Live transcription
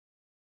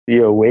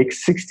You're awake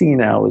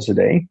 16 hours a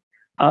day.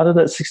 Out of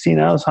that 16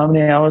 hours, how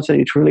many hours are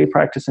you truly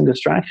practicing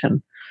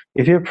distraction?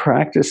 If you're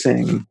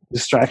practicing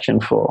distraction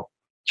for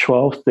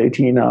 12,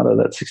 13 out of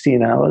that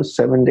 16 hours,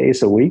 7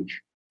 days a week,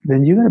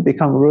 then you're going to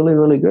become really,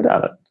 really good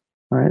at it.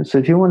 Right? So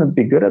if you want to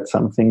be good at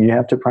something, you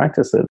have to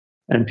practice it.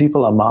 And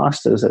people are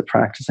masters at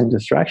practicing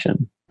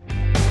distraction.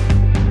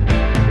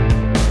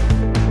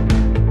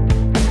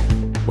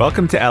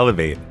 Welcome to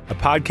Elevate, a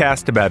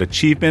podcast about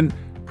achievement,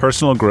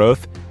 personal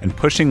growth, and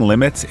pushing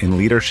limits in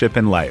leadership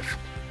and life.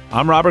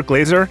 I'm Robert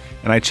Glazer,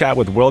 and I chat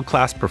with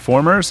world-class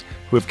performers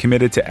who have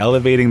committed to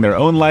elevating their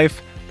own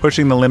life,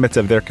 pushing the limits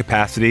of their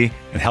capacity,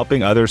 and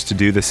helping others to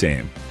do the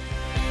same.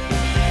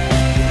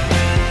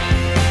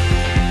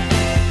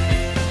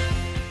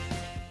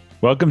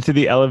 Welcome to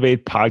the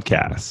Elevate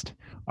podcast.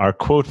 Our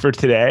quote for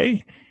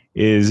today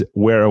is,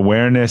 "Where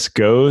awareness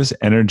goes,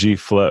 energy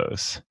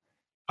flows."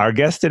 Our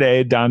guest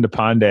today,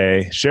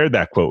 Dandapani, shared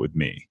that quote with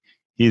me.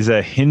 He's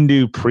a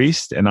Hindu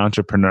priest and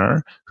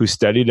entrepreneur who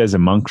studied as a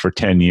monk for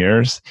 10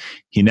 years.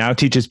 He now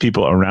teaches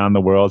people around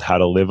the world how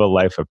to live a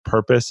life of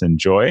purpose and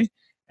joy,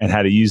 and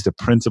how to use the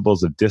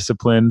principles of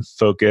discipline,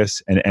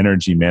 focus, and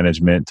energy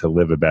management to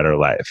live a better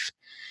life.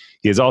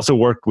 He has also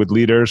worked with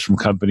leaders from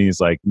companies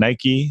like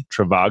Nike,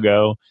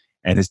 Trivago,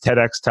 and his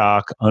TEDx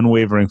talk,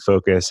 Unwavering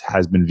Focus,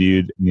 has been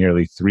viewed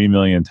nearly 3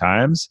 million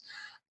times.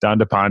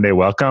 Dandapani,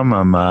 welcome.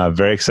 I'm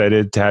very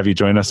excited to have you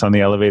join us on the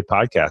Elevate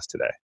podcast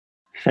today.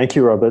 Thank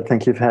you, Robert.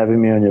 Thank you for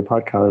having me on your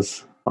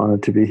podcast.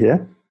 Honored to be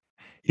here.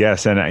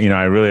 Yes, and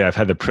I've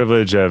had the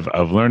privilege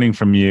of learning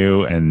from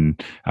you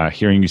and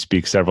hearing you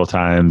speak several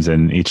times,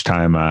 and each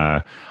time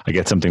I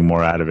get something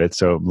more out of it.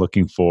 So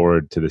looking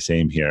forward to the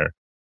same here.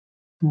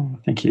 Oh,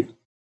 thank you.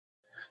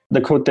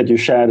 The quote that you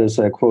shared is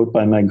a quote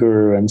by my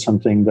guru, and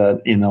something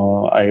that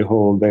I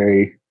hold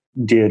very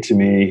dear to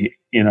me.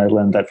 I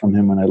learned that from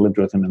him when I lived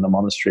with him in the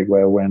monastery,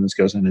 where awareness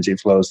goes, energy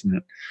flows, and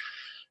it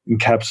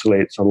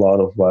encapsulates a lot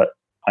of what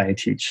I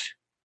teach,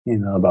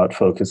 about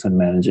focus and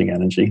managing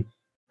energy.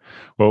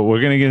 Well,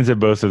 we're going to get into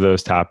both of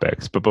those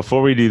topics, but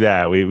before we do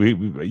that,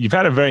 you've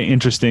had a very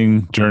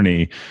interesting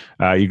journey.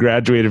 You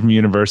graduated from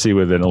university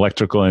with an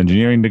electrical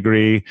engineering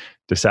degree,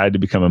 decided to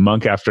become a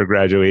monk after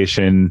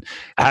graduation.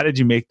 How did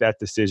you make that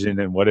decision,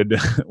 and what did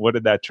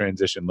that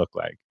transition look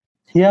like?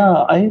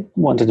 Yeah, I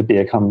wanted to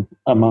become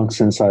a monk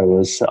since I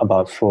was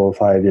about 4 or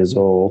 5 years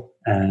old.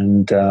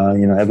 And,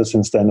 ever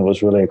since then, it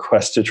was really a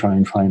quest to try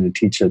and find a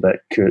teacher that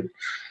could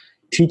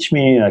teach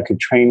me, I could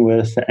train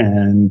with.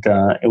 And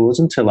it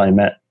wasn't until I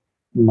met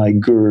my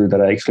guru that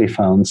I actually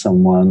found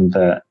someone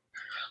that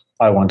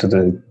I wanted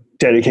to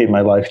dedicate my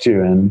life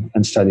to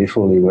and study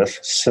fully with.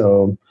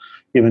 So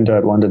even though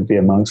I'd wanted to be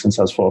a monk since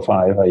I was 4 or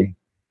 5, I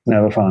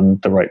never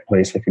found the right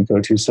place I could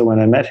go to. So when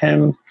I met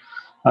him,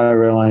 I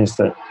realized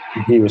that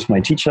he was my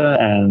teacher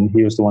and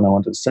he was the one I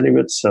wanted to study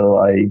with. So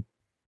I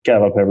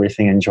gave up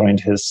everything and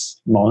joined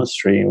his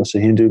monastery. It was a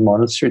Hindu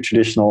monastery,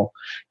 traditional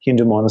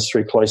Hindu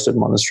monastery, cloistered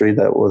monastery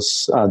that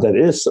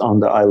is on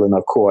the island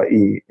of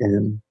Kauai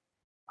in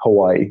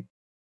Hawaii.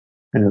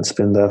 And it's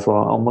been there for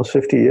almost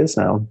 50 years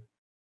now.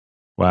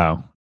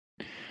 Wow.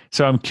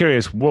 So I'm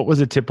curious, what was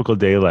a typical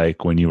day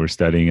like when you were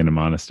studying in a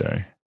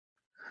monastery?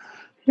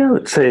 Yeah, I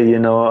would say,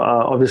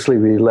 obviously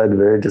we led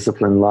very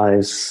disciplined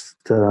lives.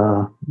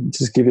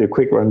 Just give you a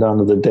quick rundown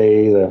of the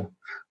day.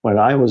 When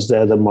I was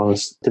there,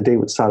 the day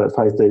would start at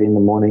 5:30 in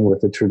the morning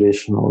with a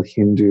traditional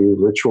Hindu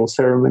ritual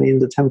ceremony in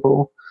the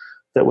temple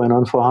that went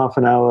on for half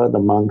an hour. The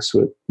monks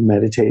would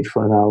meditate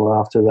for an hour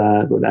after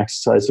that, would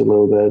exercise a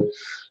little bit.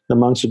 The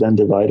monks would then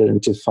divide it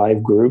into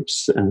 5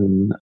 groups,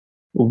 and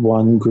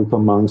one group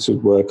of monks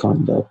would work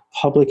on the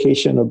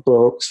publication of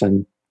books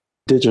and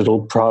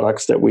digital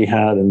products that we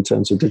had in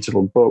terms of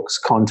digital books,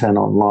 content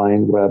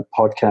online, web,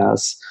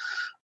 podcasts.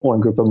 One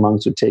group of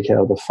monks would take care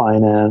of the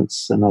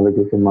finance. Another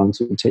group of monks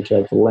would take care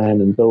of the land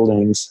and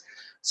buildings.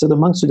 So the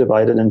monks were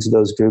divided into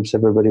those groups.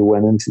 Everybody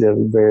went into their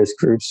various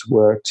groups,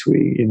 worked.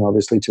 We,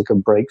 obviously took a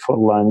break for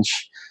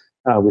lunch.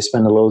 We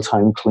spent a little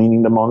time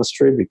cleaning the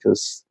monastery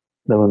because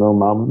there were no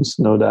moms,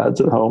 no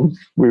dads at home.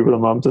 We were the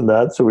moms and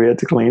dads, so we had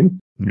to clean.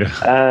 Yeah.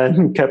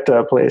 And kept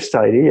our place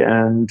tidy.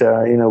 And,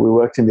 we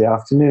worked in the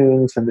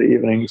afternoons, and the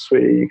evenings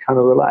we kind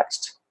of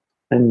relaxed.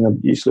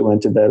 And usually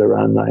went to bed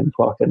around 9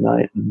 o'clock at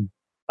night. And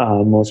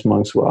most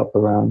monks were up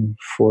around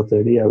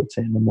 4:30, I would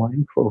say, in the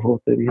morning, 4:30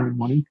 in the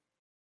morning.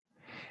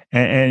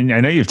 And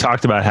I know you've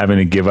talked about having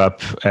to give up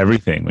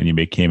everything when you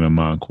became a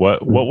monk.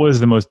 What was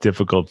the most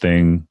difficult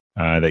thing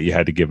that you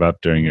had to give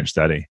up during your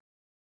study?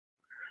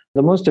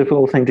 The most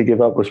difficult thing to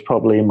give up was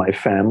probably my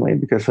family,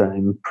 because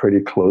I'm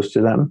pretty close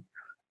to them.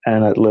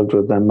 And I'd lived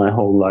with them my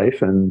whole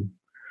life. And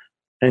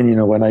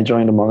when I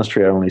joined the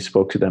monastery, I only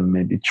spoke to them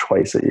maybe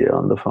twice a year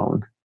on the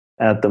phone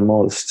at the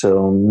most.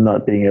 So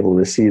not being able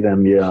to see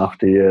them year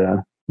after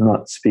year,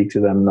 not speak to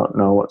them, not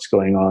know what's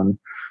going on,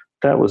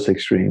 that was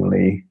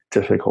extremely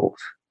difficult,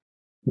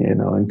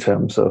 in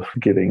terms of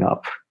giving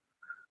up.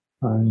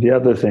 The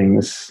other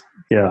things,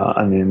 they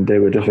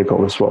were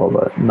difficult as well,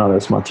 but not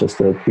as much as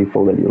the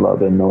people that you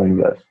love and knowing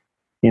that,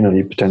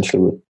 you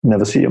potentially would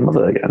never see your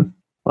mother again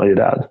or your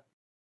dad.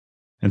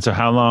 And so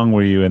how long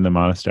were you in the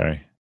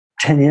monastery?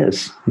 10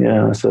 years.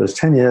 Yeah. So it's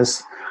 10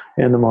 years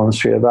in the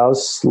monastery. Our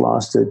vows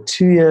lasted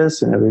 2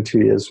 years, and every 2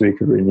 years we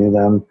could renew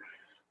them.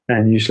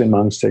 And usually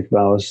monks take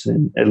vows,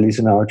 at least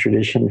in our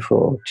tradition,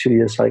 for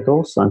 2-year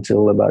cycles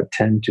until about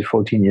 10 to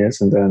 14 years.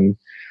 And then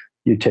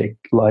you take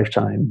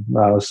lifetime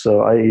vows.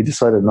 So I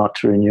decided not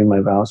to renew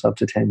my vows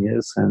after 10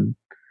 years. And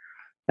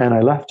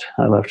I left.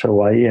 I left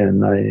Hawaii,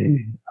 and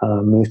I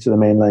moved to the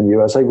mainland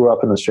US. I grew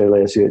up in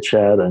Australia, as you had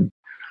shared, and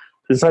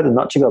decided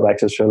not to go back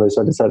to Australia.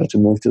 So I decided to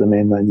move to the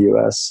mainland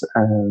US.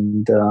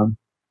 And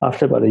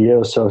after about a year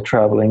or so of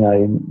traveling,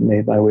 I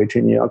made my way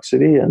to New York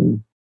City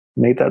and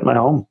made that my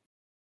home.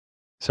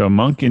 So a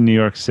monk in New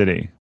York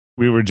City.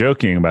 We were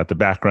joking about the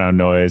background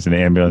noise and the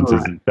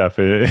ambulances and stuff.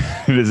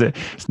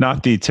 It's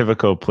not the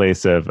typical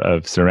place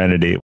of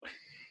serenity.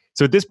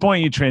 So at this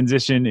point, you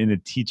transitioned into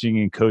teaching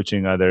and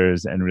coaching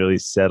others and really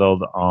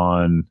settled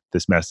on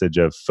this message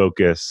of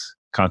focus,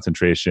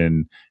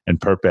 concentration, and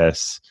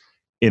purpose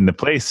in the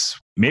place,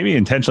 maybe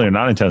intentionally or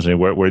not intentionally,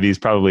 where these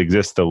probably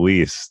exist the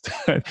least.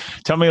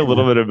 Tell me a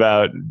little bit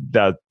about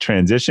that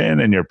transition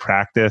and your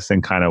practice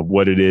and kind of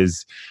what it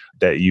is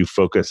that you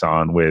focus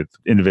on with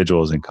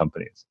individuals and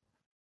companies.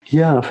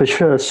 Yeah, for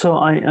sure. So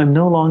I'm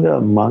no longer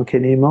a monk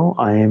anymore.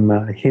 I'm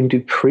a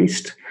Hindu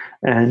priest.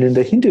 And in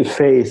the Hindu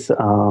faith,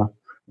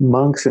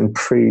 monks and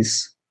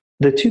priests,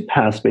 the two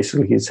paths,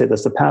 basically, you'd say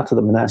there's the path of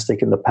the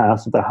monastic and the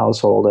path of the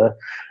householder.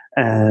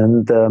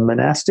 And the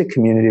monastic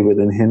community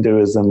within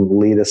Hinduism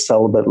lead a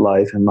celibate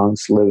life, and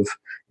monks live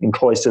in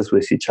cloisters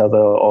with each other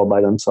or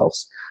by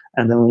themselves.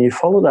 And then when you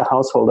follow the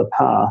householder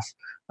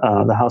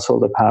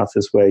path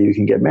is where you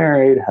can get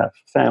married, have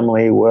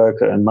family, work,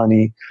 and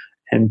money.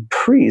 And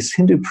priests,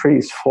 Hindu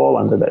priests, fall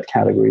under that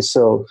category.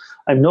 So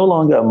I'm no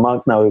longer a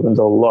monk now, even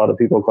though a lot of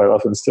people quite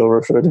often still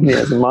refer to me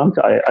as a monk.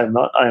 I'm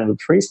not. I'm a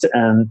priest.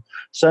 And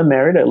so I'm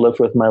married. I live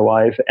with my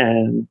wife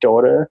and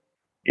daughter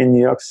in New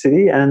York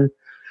City. And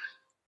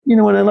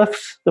when I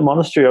left the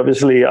monastery,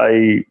 obviously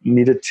I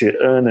needed to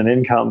earn an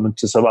income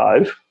to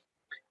survive.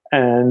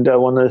 And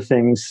one of the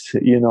things,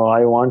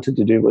 I wanted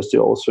to do was to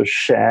also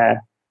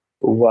share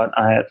what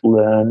I had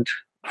learned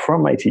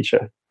from my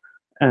teacher.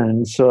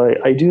 And so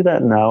I do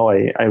that now.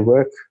 I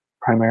work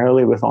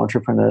primarily with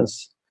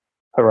entrepreneurs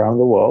around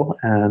the world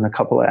and a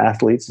couple of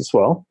athletes as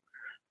well.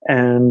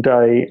 And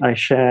I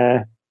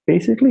share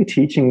basically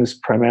teachings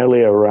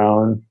primarily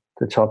around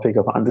the topic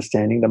of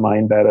understanding the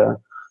mind better,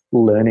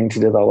 learning to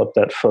develop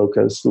that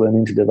focus,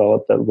 learning to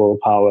develop that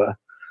willpower,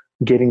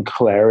 getting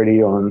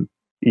clarity on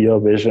your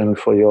vision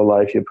for your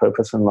life, your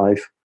purpose in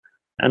life,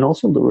 and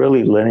also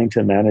really learning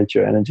to manage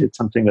your energy. It's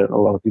something that a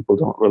lot of people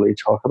don't really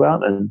talk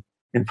about. And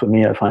for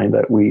me, I find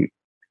that we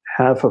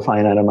have a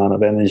finite amount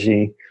of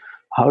energy.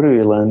 How do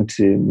we learn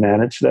to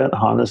manage that,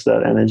 harness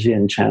that energy,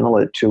 and channel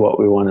it to what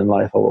we want in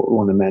life or what we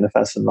want to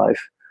manifest in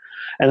life?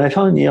 And I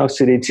found New York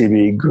City to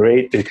be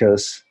great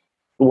because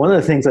one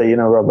of the things that,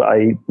 Rob,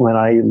 when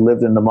I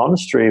lived in the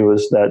monastery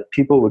was that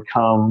people would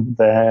come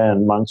there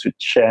and monks would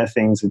share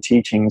things and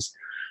teachings.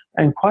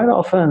 And quite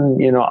often,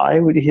 I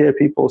would hear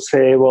people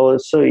say, well,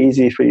 it's so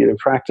easy for you to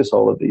practice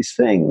all of these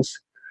things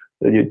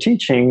that you're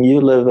teaching.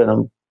 You live in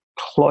a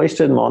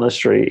cloistered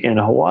monastery in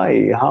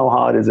Hawaii. How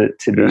hard is it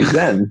to be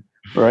Zen,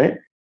 right?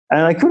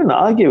 And I couldn't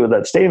argue with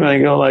that statement. I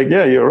go like,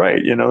 yeah, you're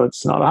right.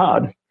 It's not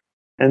hard.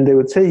 And they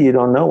would say, you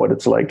don't know what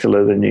it's like to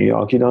live in New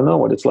York. You don't know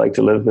what it's like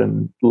to live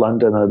in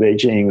London or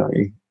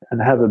Beijing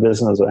and have a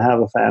business or have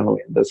a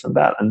family and this and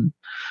that. And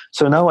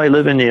so now I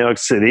live in New York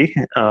City,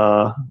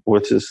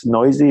 which is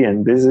noisy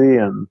and busy,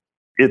 and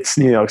it's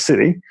New York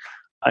City.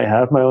 I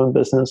have my own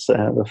business. I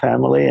have a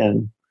family,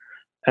 and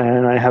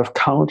I have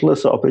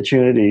countless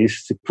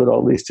opportunities to put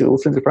all these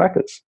tools into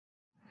practice.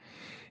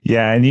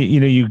 Yeah, and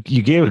you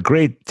gave a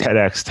great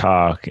TEDx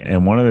talk,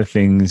 and one of the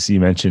things you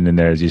mentioned in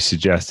there is you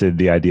suggested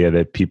the idea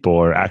that people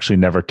are actually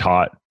never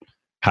taught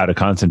how to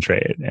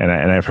concentrate. And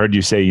I've heard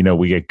you say,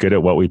 we get good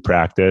at what we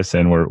practice,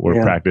 and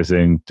we're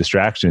practicing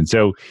distraction.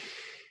 So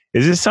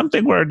is this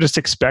something we're just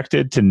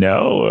expected to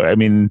know? I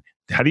mean,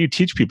 how do you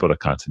teach people to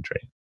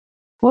concentrate?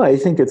 Well, I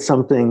think it's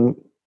something,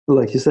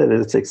 like you said,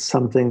 it's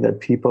something that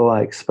people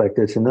are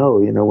expected to know.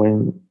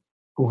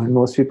 When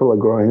most people are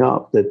growing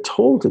up, they're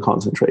told to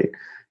concentrate.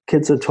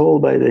 Kids are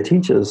told by their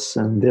teachers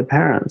and their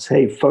parents,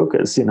 hey,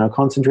 focus,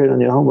 concentrate on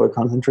your homework,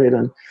 concentrate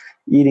on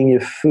eating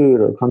your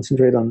food, or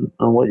concentrate on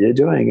what you're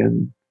doing.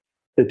 And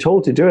they're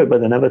told to do it,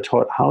 but they're never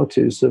taught how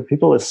to. So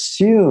people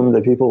assume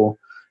that people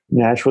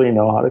naturally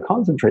know how to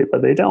concentrate,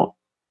 but they don't.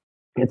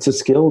 It's a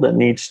skill that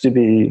needs to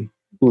be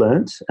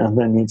learned and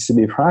then needs to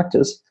be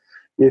practiced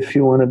if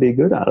you want to be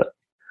good at it.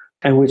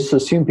 And we just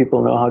assume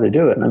people know how to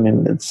do it. I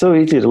mean, it's so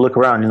easy to look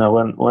around.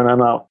 When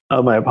I'm out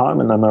of my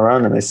apartment, I'm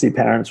around and I see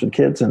parents with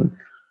kids, and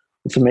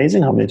it's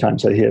amazing how many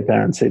times I hear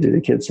parents say to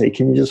the kids, hey,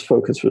 can you just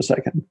focus for a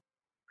second?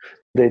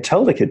 They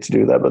tell the kid to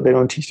do that, but they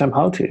don't teach them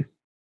how to.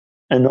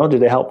 And nor do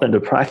they help them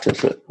to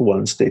practice it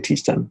once they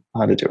teach them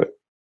how to do it.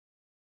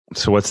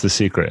 So what's the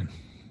secret?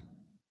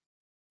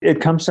 It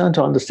comes down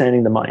to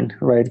understanding the mind,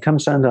 right? It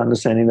comes down to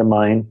understanding the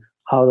mind,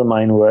 how the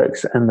mind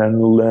works, and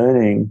then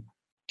learning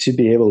to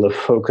be able to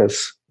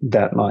focus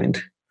that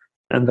mind.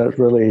 And that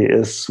really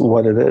is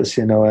what it is,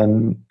 and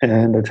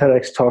the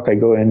TEDx talk, I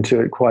go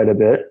into it quite a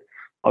bit.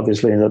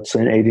 Obviously, that's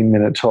an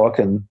 18-minute talk,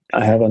 and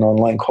I have an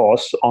online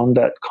course on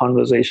that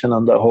conversation,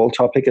 on the whole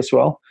topic as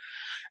well.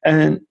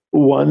 And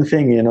one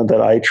thing,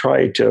 that I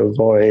try to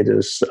avoid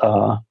is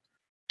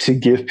to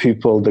give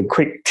people the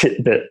quick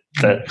tidbit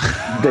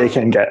that they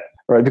can get,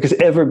 right? Because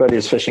everybody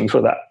is fishing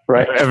for that,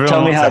 right? Everyone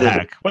Tell me wants how a to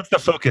hack. What's the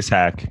focus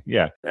hack?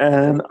 Yeah.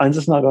 And I'm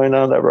just not going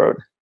down that road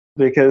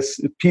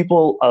because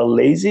people are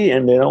lazy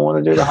and they don't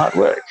want to do the hard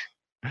work.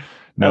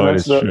 No, and it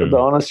is that's true. The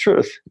honest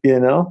truth,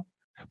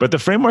 But the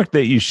framework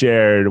that you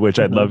shared, which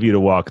I'd love you to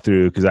walk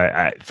through, because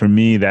I for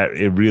me, that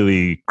it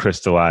really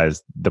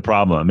crystallized the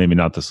problem, maybe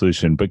not the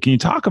solution. But can you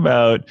talk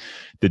about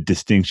the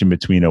distinction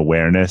between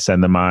awareness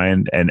and the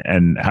mind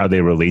and how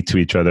they relate to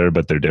each other,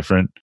 but they're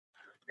different?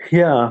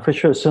 Yeah, for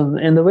sure. So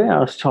in the way I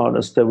was taught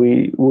is that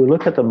we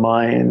look at the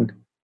mind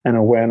and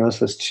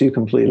awareness as two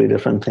completely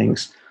different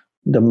things.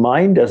 The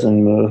mind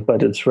doesn't move,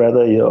 but it's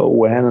rather your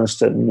awareness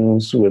that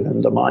moves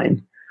within the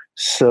mind.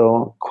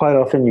 So quite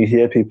often you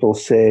hear people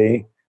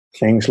say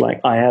things like,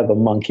 I have a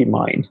monkey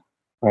mind,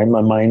 right? My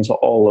mind's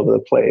all over the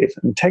place.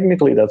 And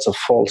technically that's a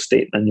false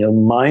statement. Your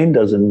mind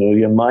doesn't move,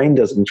 your mind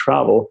doesn't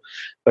travel,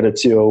 but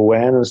it's your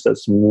awareness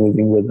that's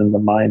moving within the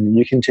mind. And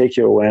you can take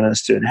your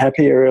awareness to a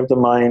happy area of the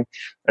mind,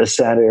 a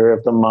sad area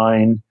of the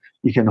mind.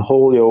 You can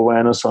hold your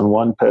awareness on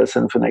one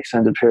person for an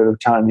extended period of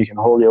time. You can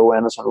hold your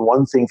awareness on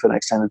one thing for an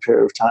extended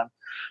period of time.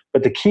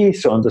 But the key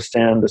is to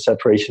understand the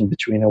separation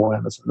between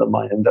awareness and the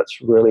mind. And that's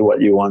really what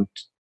you want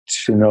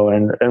to know.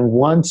 And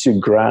once you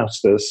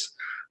grasp this,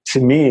 to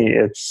me,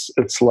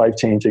 it's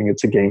life-changing.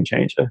 It's a game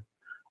changer.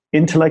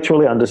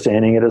 Intellectually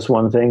understanding it is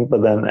one thing,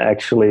 but then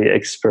actually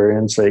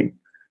experiencing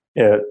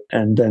it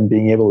and then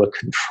being able to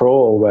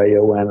control where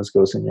your awareness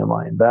goes in your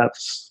mind,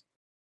 that's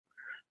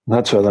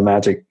where the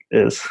magic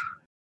is.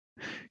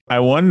 I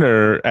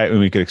wonder,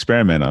 we could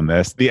experiment on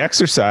this. The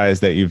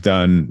exercise that you've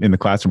done in the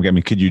classroom, I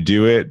mean, could you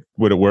do it?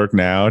 Would it work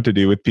now to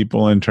do with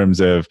people in terms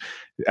of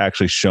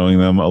actually showing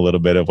them a little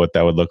bit of what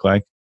that would look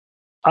like?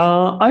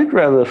 I'd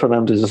rather for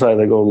them to just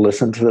either go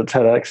listen to the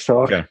TEDx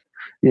talk, okay.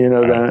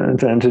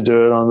 than to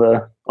do it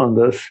on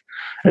this.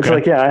 It's Okay.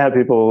 like, I have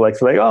people like,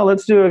 oh,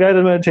 let's do a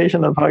guided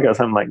meditation on the podcast.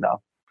 I'm like,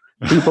 no.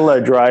 People are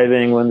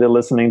driving when they're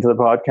listening to the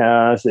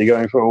podcast. They're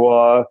going for a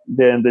walk.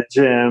 They're in the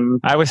gym.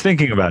 I was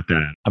thinking about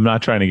that. I'm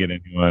not trying to get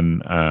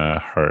anyone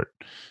hurt.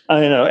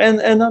 I know.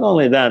 And not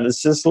only that,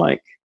 it's just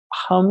like,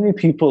 how many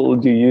people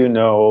do you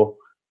know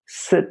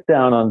sit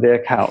down on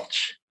their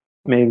couch,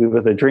 maybe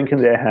with a drink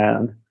in their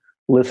hand,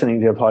 listening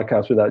to a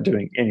podcast without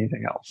doing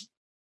anything else?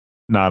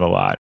 Not a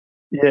lot.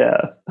 Yeah,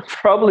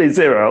 probably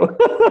zero.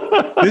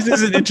 This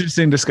is an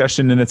interesting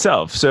discussion in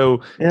itself. So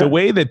the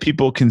way that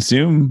people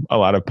consume a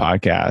lot of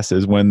podcasts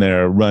is when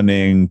they're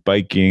running,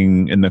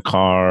 biking, in the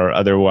car,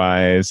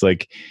 otherwise,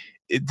 like,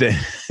 is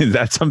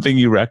that something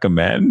you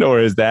recommend, or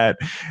is that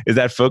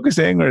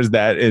focusing, or is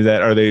that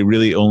are they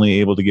really only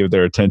able to give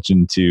their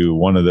attention to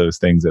one of those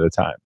things at a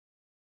time?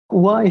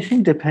 Well, I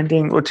think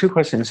two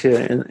questions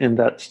here in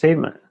that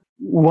statement.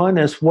 One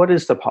is, what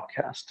is the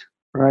podcast?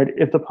 Right?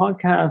 If the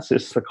podcast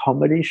is a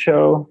comedy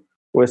show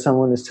where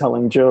someone is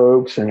telling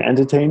jokes and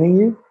entertaining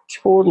you,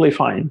 totally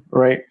fine,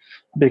 right?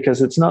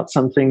 Because it's not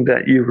something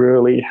that you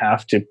really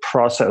have to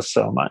process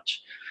so much.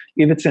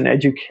 If it's an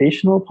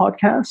educational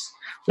podcast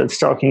that's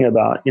talking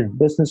about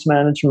business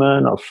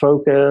management or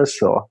focus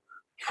or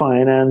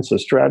finance or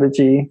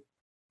strategy,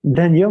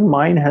 then your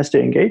mind has to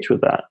engage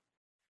with that.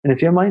 And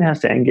if your mind has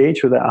to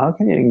engage with that, how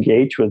can you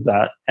engage with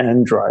that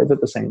and drive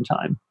at the same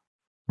time?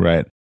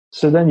 Right.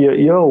 So then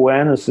your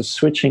awareness is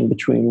switching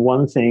between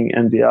one thing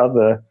and the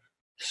other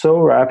so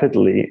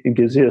rapidly, it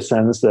gives you a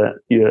sense that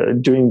you're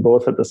doing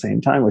both at the same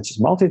time, which is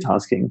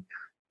multitasking,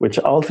 which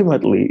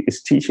ultimately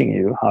is teaching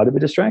you how to be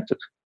distracted.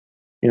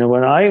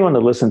 When I want to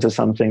listen to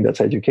something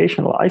that's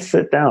educational, I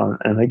sit down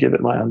and I give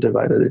it my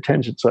undivided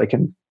attention so I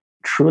can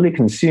truly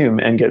consume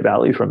and get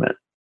value from it.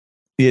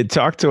 Yeah,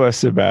 talk to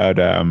us about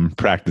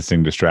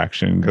practicing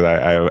distraction,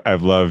 because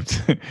I've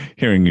loved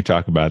hearing you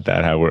talk about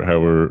that. How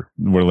we're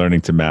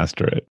learning to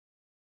master it.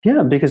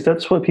 Yeah, because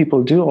that's what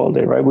people do all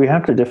day, right? We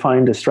have to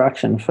define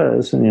distraction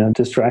first, and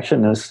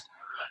distraction is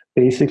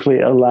basically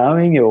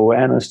allowing your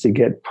awareness to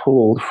get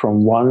pulled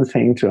from one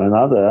thing to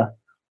another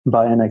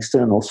by an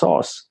external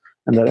source,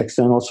 and that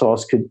external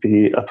source could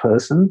be a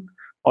person,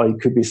 or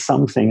it could be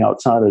something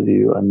outside of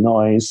you, a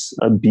noise,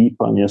 a beep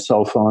on your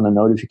cell phone, a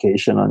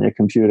notification on your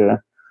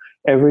computer.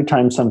 Every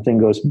time something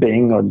goes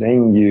bing or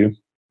ding,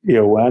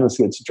 your awareness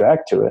gets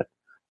dragged to it.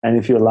 And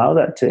if you allow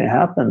that to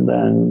happen,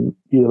 then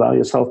you allow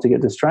yourself to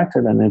get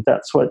distracted. And if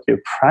that's what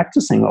you're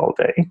practicing all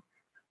day,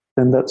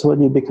 then that's what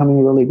you're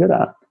becoming really good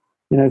at.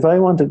 If I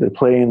wanted to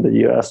play in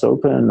the US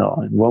Open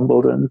or in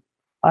Wimbledon,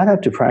 I'd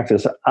have to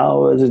practice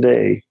hours a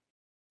day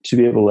to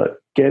be able to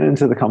get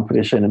into the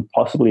competition and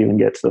possibly even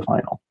get to the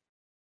final,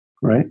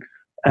 right?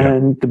 Yeah.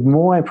 And the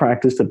more I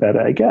practice, the better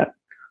I get.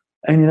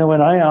 And,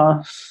 when I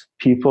ask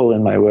people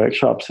in my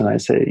workshops and I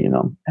say,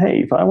 hey,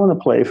 if I want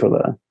to play for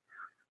the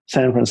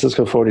San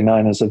Francisco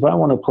 49ers, if I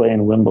want to play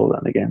in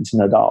Wimbledon against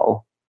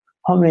Nadal,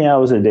 how many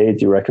hours a day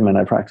do you recommend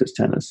I practice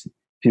tennis?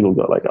 People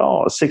go like,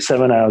 oh, 6,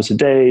 7 hours a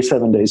day,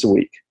 7 days a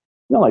week.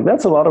 Like,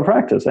 that's a lot of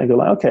practice. I go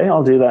like, okay,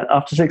 I'll do that.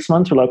 After 6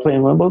 months, will I play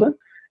in Wimbledon?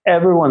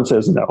 Everyone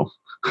says no.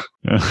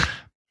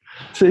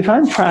 So if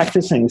I'm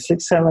practicing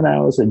 6, 7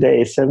 hours a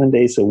day, 7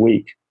 days a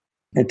week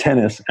at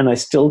tennis, and I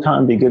still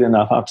can't be good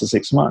enough after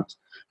 6 months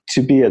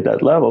to be at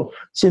that level.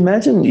 So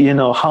imagine,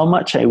 how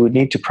much I would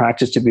need to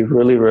practice to be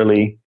really,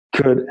 really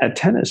good at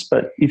tennis.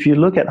 But if you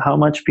look at how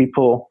much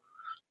people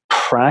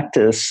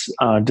practice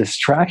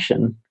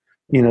distraction,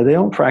 they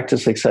don't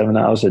practice 6, 7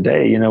 hours a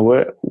day.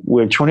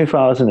 We're 24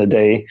 hours in a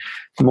day.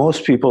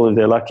 Most people, if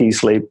they're lucky,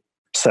 sleep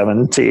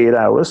 7 to 8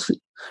 hours,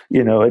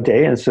 a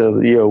day. And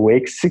so you're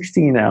awake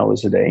 16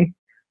 hours a day.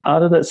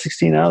 Out of that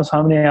 16 hours,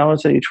 how many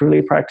hours are you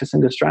truly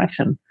practicing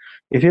distraction?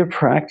 If you're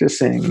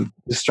practicing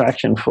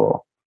distraction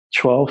for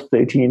 12,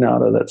 13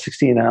 out of that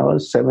 16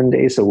 hours, 7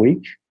 days a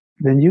week,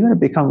 then you're going to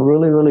become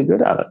really, really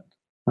good at it.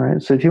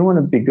 Right? So if you want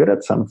to be good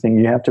at something,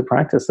 you have to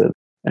practice it.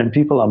 And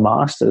people are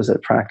masters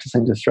at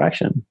practicing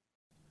distraction.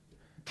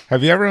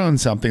 Have you ever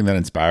owned something that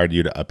inspired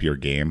you to up your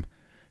game?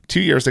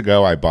 2 years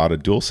ago, I bought a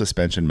dual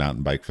suspension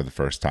mountain bike for the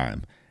first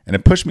time, and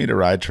it pushed me to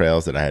ride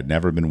trails that I had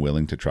never been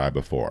willing to try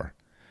before.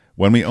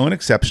 When we own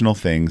exceptional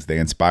things, they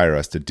inspire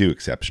us to do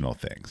exceptional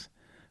things.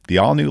 The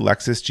all-new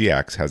Lexus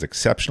GX has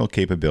exceptional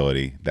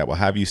capability that will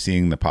have you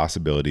seeing the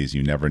possibilities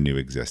you never knew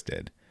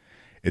existed.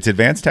 Its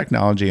advanced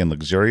technology and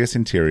luxurious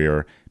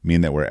interior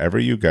mean that wherever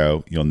you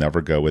go, you'll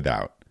never go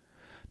without.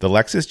 The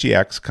Lexus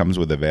GX comes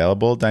with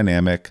available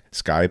dynamic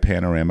sky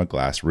panorama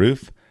glass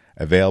roof,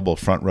 available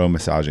front row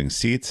massaging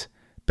seats,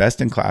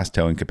 best-in-class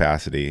towing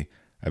capacity,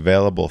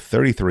 available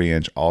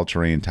 33-inch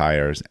all-terrain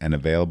tires, and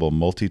available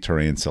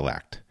multi-terrain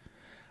select.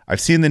 I've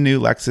seen the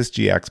new Lexus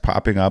GX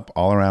popping up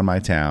all around my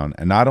town,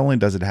 and not only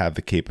does it have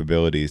the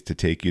capabilities to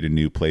take you to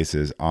new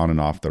places on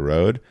and off the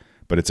road,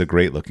 but it's a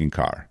great-looking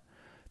car.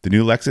 The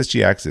new Lexus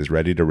GX is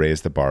ready to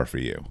raise the bar for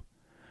you.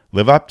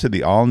 Live up to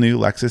the all-new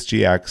Lexus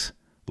GX,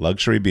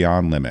 luxury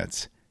beyond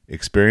limits.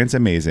 Experience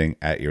amazing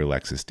at your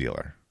Lexus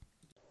dealer.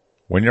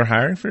 When you're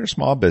hiring for your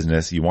small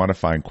business, you want to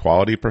find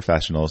quality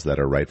professionals that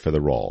are right for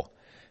the role.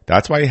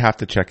 That's why you have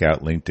to check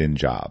out LinkedIn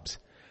Jobs.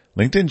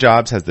 LinkedIn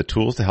Jobs has the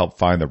tools to help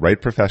find the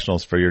right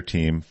professionals for your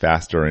team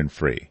faster and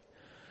free.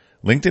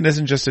 LinkedIn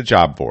isn't just a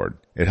job board.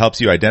 It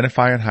helps you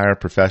identify and hire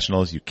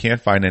professionals you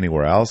can't find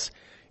anywhere else,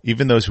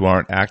 even those who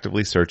aren't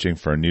actively searching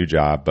for a new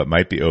job but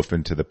might be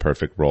open to the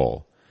perfect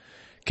role.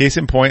 Case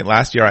in point,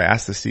 last year I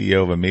asked the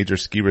CEO of a major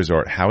ski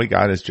resort how he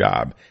got his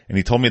job, and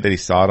he told me that he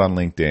saw it on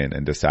LinkedIn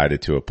and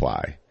decided to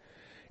apply.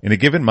 In a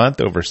given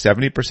month, over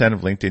 70%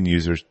 of LinkedIn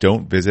users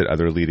don't visit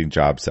other leading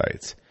job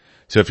sites.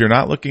 So if you're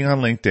not looking on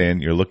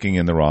LinkedIn, you're looking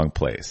in the wrong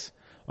place.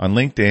 On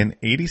LinkedIn,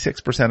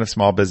 86% of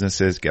small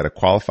businesses get a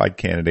qualified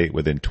candidate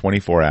within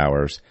 24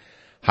 hours.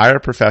 Hire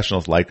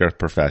professionals like a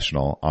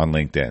professional on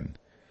LinkedIn.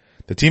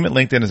 The team at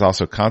LinkedIn is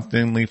also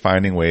constantly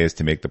finding ways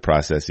to make the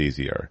process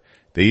easier.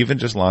 They even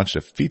just launched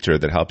a feature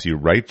that helps you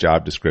write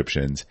job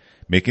descriptions,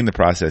 making the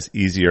process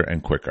easier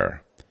and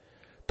quicker.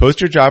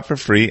 Post your job for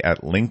free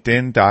at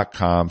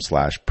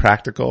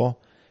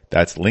linkedin.com/practical.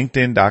 That's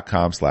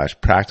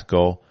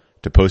linkedin.com/practical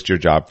to post your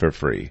job for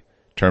free.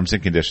 Terms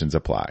and conditions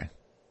apply.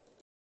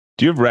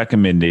 Do you have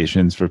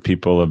recommendations for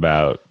people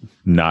about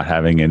not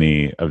having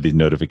any of these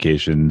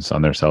notifications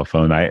on their cell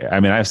phone? I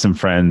mean, I have some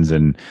friends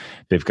and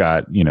they've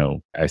got,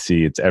 I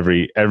see it's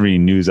every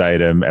news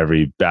item,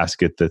 every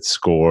basket that's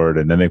scored,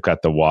 and then they've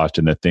got the watch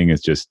and the thing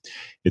is just,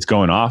 it's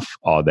going off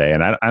all day.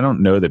 And I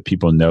don't know that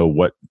people know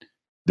what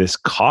this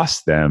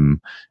costs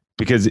them,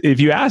 because if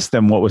you ask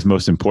them what was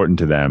most important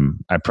to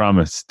them, I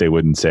promise they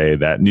wouldn't say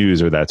that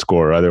news or that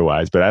score or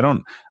otherwise, but I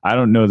don't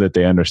know that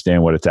they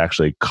understand what it's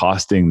actually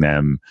costing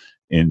them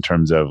in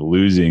terms of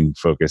losing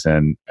focus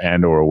and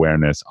or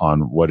awareness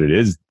on what it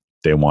is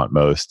they want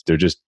most. They're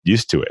just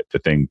used to it. The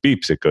thing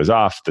beeps, it goes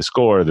off, the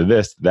score, the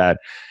this, that,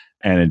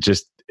 and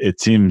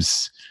it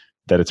seems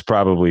that it's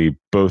probably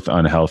both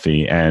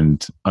unhealthy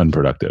and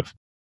unproductive.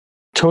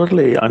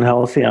 Totally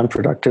unhealthy,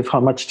 unproductive. How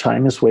much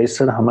time is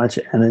wasted, how much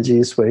energy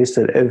is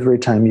wasted every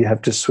time you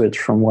have to switch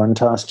from one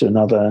task to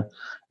another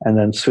and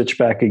then switch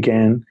back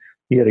again.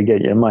 You got to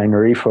get your mind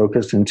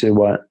refocused into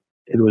what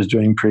it was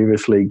doing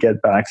previously,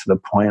 get back to the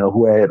point of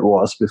where it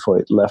was before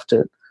it left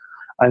it.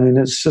 I mean,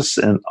 it's just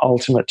an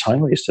ultimate time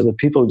waster, but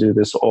people do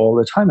this all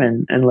the time.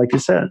 And like you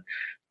said,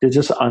 they're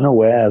just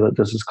unaware that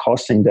this is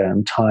costing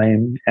them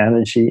time,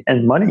 energy,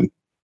 and money.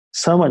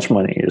 So much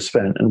money is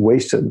spent and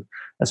wasted,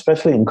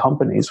 especially in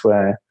companies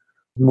where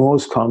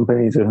most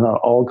companies, if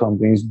not all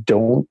companies,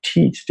 don't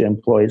teach the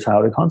employees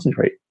how to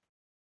concentrate.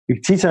 You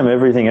teach them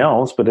everything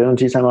else, but they don't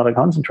teach them how to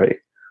concentrate.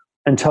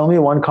 And tell me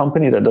one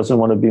company that doesn't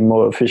want to be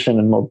more efficient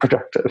and more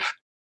productive.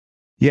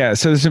 Yeah.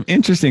 So there's some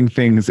interesting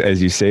things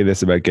as you say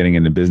this about getting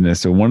into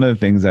business. So one of the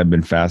things I've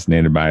been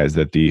fascinated by is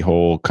that the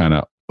whole kind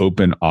of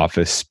open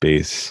office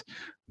space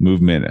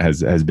movement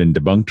has been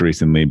debunked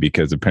recently,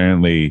 because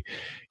apparently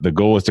the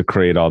goal is to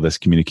create all this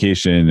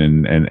communication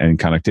and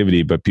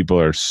connectivity, but people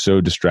are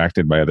so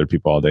distracted by other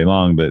people all day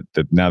long that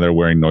now they're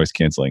wearing noise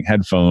canceling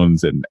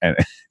headphones and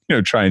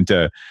trying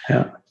to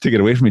get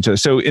away from each other.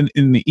 So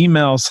in the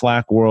email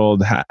Slack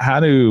world, how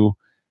do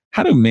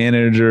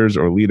managers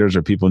or leaders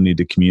or people need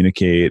to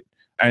communicate?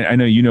 I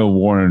know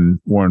Warren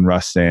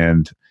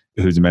Rustand,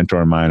 who's a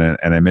mentor of mine,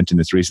 and I mentioned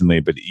this recently,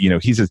 but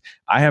he says,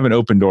 I have an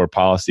open door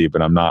policy,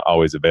 but I'm not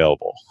always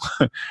available.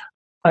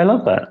 I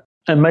love that.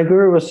 And my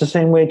guru was the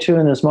same way too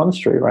in his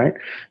monastery, right?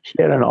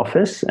 He had an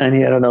office and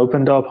he had an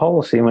open door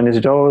policy. When his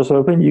door was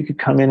open, you could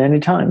come in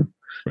anytime.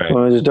 Right.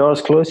 When his door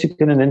was closed, you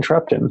couldn't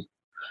interrupt him.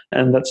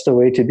 And that's the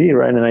way to be,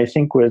 right? And I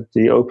think with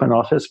the open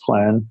office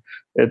plan,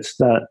 it's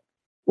that,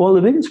 well,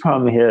 the biggest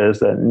problem here is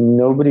that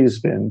nobody's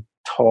been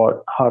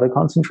taught how to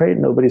concentrate.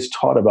 Nobody's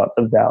taught about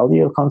the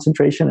value of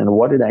concentration and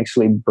what it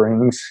actually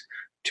brings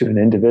to an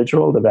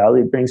individual, the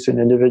value it brings to an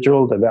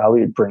individual, the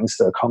value it brings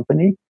to a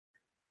company.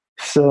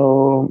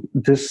 So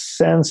this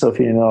sense of,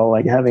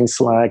 like having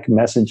Slack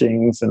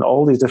messagings and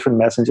all these different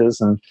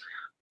messages and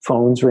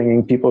phones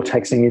ringing, people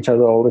texting each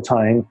other all the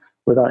time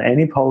without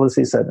any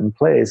policy set in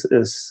place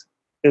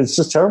it's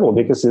just terrible,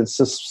 because it's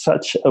just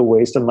such a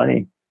waste of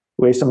money,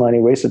 waste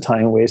of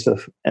time, waste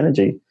of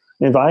energy.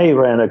 If I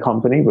ran a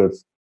company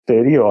with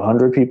 30 or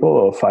 100 people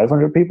or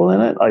 500 people in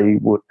it, I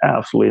would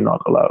absolutely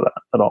not allow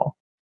that at all.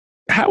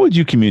 How would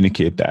you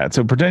communicate that?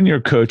 So pretend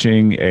you're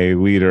coaching a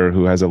leader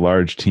who has a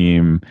large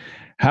team.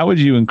 How would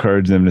you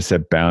encourage them to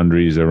set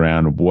boundaries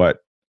around what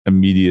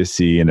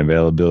immediacy and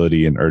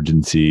availability and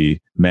urgency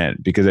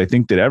meant? Because I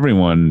think that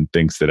everyone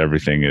thinks that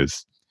everything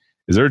is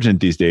urgent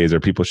these days, or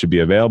people should be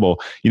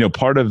available.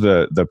 Part of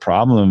the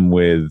problem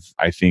with,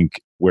 I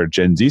think, where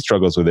Gen Z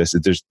struggles with this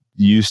is they're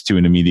used to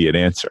an immediate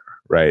answer,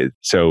 right?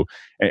 So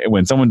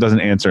when someone doesn't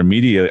answer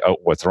immediately, oh,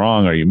 what's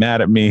wrong? Are you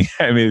mad at me?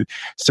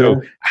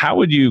 How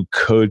would you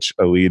coach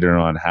a leader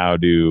on how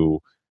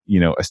to,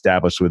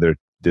 establish with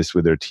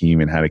their team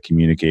and how to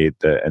communicate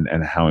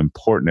and how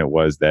important it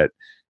was that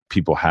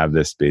people have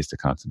this space to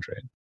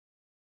concentrate?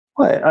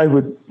 Well, I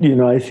would,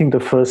 I think the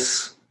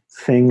first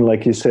thing,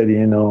 like you said,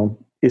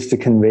 is to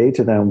convey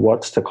to them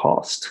what's the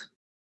cost.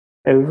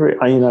 I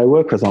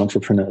work with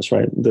entrepreneurs,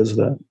 right? Those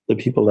are the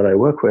people that I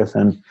work with,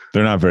 and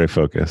they're not very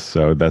focused.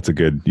 So it's a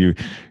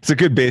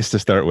good base to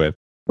start with.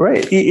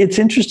 Right. It's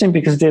interesting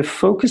because they're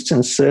focused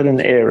in certain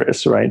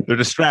areas, right? They're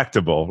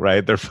distractible,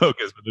 right? They're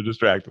focused, but they're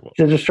distractible.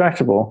 They're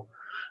distractible.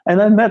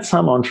 And I've met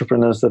some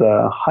entrepreneurs that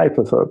are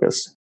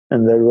hyper-focused,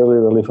 and they're really,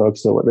 really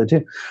focused on what they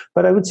do.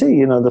 But I would say,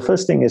 the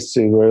first thing is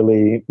to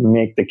really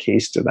make the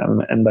case to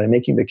them. And by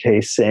making the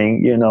case,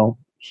 saying,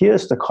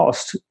 here's the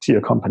cost to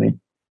your company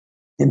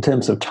in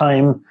terms of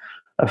time,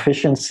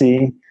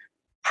 efficiency,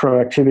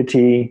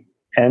 productivity,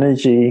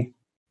 energy,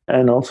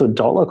 and also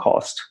dollar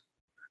cost.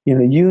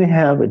 You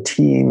have a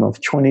team of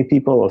 20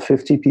 people or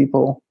 50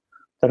 people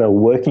that are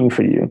working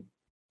for you.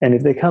 And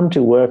if they come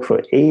to work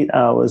for 8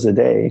 hours a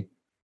day,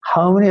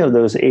 how many of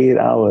those 8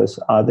 hours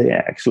are they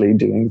actually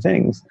doing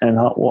things? And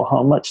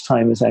how much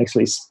time is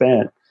actually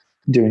spent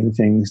doing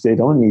things they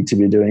don't need to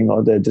be doing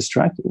or they're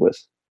distracted with?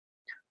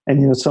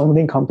 And, so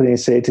many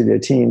companies say to their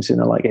teams,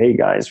 like, hey,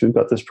 guys, we've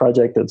got this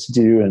project that's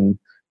due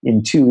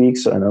in 2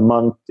 weeks or in a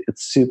month.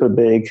 It's super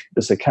big,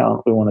 this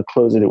account. We want to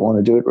close it. We want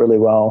to do it really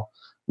well.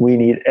 We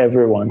need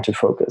everyone to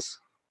focus.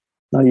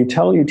 Now, you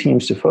tell your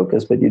teams to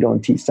focus, but you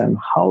don't teach them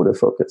how to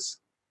focus.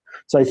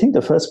 So I think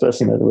the first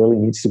person that really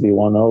needs to be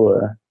won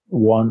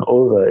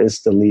over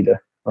is the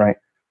leader, right?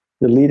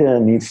 The leader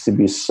needs to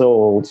be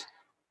sold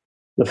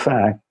the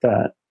fact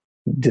that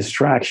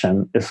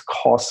distraction is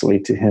costly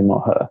to him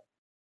or her.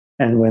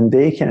 And when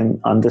they can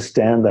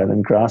understand that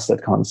and grasp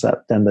that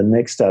concept, then the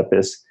next step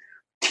is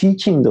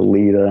teaching the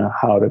leader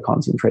how to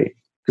concentrate.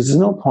 Because there's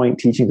no point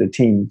teaching the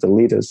team the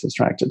leader is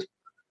distracted.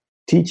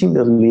 Teaching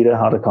the leader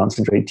how to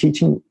concentrate,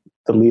 teaching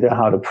the leader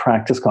how to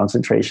practice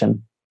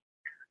concentration,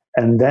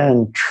 and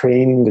then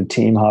training the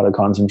team how to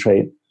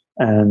concentrate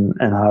and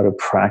how to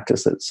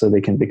practice it so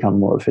they can become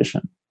more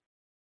efficient.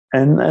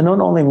 And not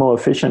only more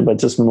efficient, but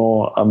just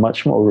a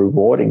much more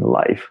rewarding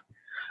life.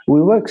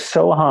 We work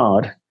so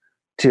hard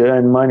to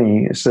earn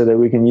money so that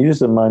we can use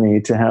the money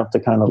to have the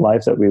kind of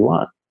life that we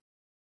want.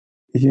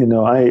 I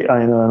know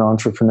an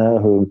entrepreneur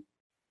who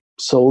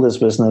sold his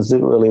business,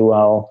 did really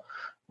well,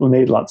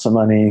 made lots of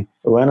money,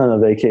 went on a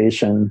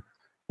vacation,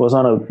 was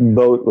on a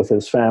boat with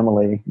his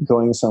family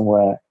going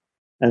somewhere.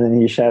 And then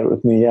he shared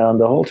with me, and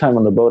the whole time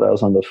on the boat, I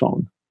was on the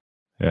phone.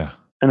 Yeah.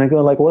 And I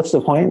go, what's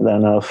the point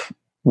then of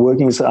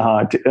working so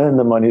hard to earn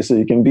the money so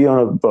you can be on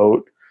a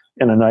boat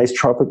in a nice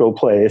tropical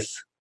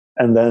place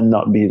and then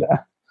not be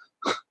there?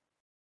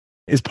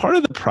 Is part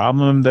of the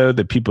problem, though,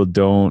 that people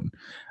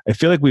I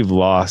feel like we've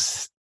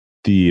lost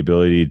the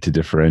ability to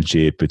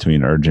differentiate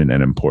between urgent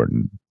and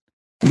important.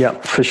 Yeah,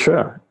 for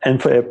sure.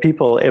 And for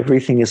people,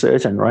 everything is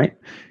urgent, right?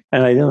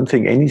 And I don't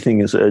think anything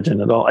is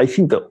urgent at all. I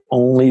think the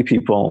only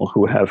people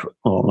who have,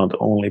 well, not the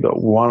only,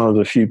 but one of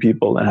the few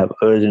people that have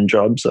urgent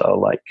jobs are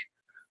like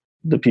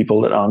the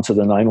people that answer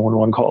the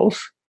 911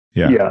 calls.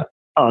 Yeah.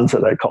 answer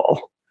that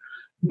call.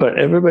 But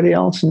everybody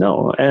else,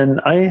 no. And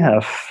I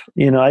have,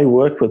 I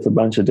work with a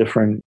bunch of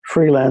different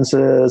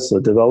freelancers or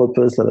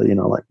developers that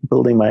are, like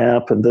building my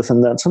app and this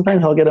and that.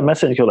 Sometimes I'll get a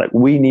message, you're like,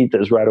 we need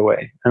this right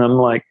away. And I'm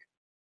like,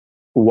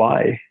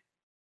 why?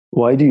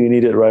 Why do you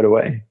need it right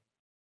away?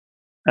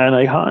 And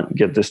I can't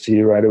get this to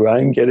you right away. I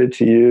can get it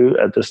to you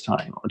at this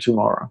time or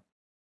tomorrow.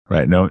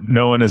 Right.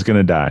 No one is going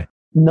to die.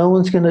 No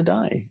one's going to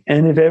die.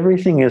 And if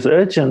everything is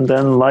urgent,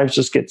 then life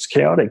just gets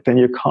chaotic. Then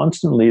you're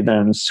constantly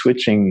then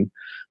switching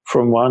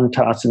from one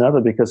task to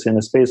another, because in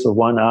a space of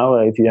 1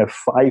 hour, if you have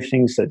 5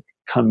 things that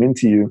come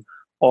into you,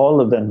 all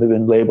of them have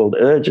been labeled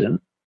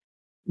urgent,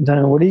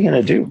 then what are you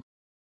going to do?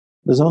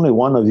 There's only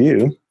one of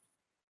you.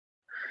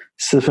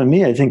 So for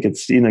me, I think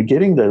it's,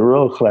 getting the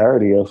real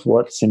clarity of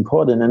what's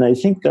important. And I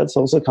think that's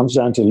also comes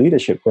down to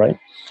leadership, right?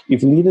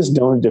 If leaders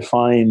don't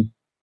define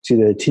to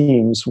their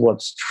teams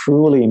what's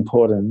truly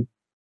important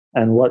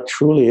and what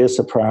truly is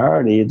a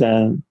priority,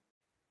 then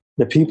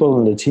the people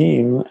in the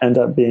team end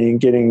up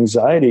getting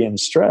anxiety and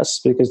stress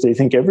because they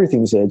think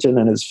everything's urgent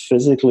and it's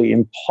physically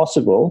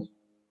impossible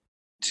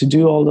to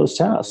do all those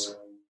tasks.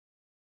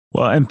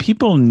 Well, and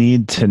people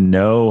need to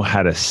know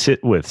how to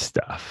sit with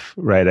stuff,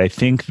 right? I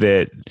think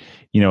that,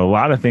 a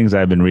lot of things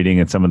I've been reading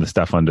and some of the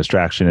stuff on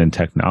distraction and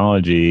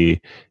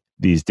technology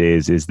these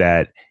days is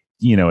that,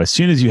 as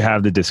soon as you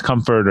have the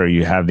discomfort or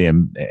you have the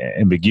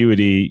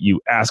ambiguity,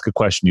 you ask a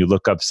question, you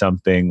look up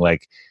something,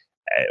 like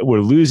we're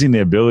losing the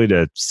ability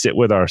to sit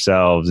with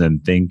ourselves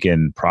and think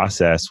and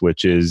process,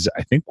 which is,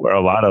 I think, where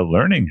a lot of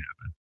learning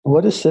happens.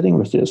 What is sitting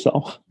with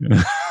yourself?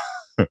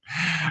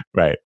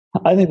 Right.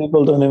 I think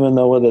people don't even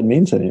know what that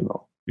means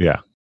anymore.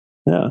 Yeah.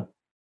 Yeah.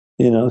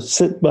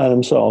 Sit by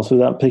themselves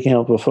without picking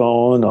up a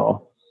phone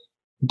or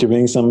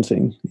doing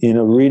something,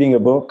 reading a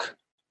book,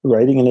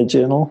 writing in a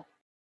journal.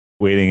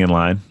 Waiting in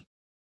line,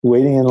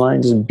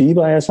 just be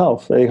by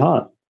yourself. They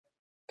can't.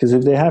 Because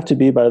if they have to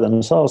be by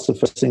themselves, the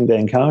first thing they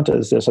encounter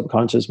is their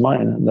subconscious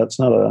mind. And that's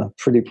not a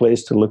pretty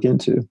place to look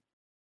into.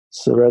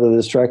 So rather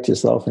distract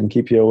yourself and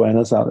keep your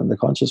awareness out in the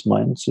conscious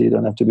mind so you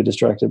don't have to be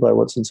distracted by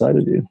what's inside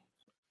of you.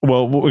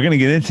 Well, we're going to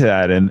get into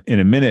that in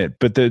a minute,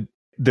 but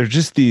there's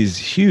just these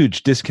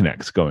huge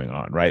disconnects going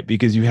on, right?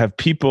 Because you have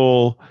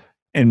people,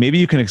 and maybe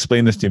you can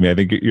explain this to me. I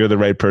think you're the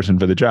right person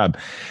for the job.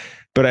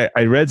 But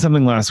I read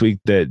something last week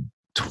that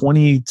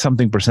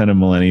 20-something% of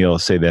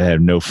millennials say they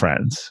have no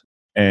friends.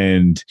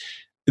 And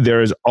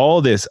there is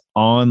all this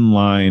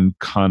online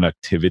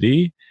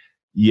connectivity,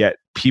 yet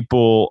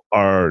people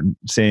are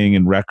saying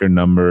in record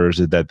numbers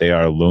that they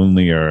are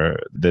lonelier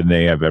than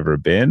they have ever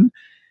been.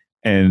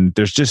 And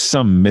there's just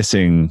some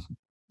missing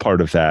part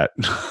of that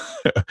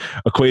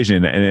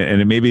equation.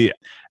 And it may be,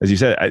 as you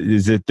said,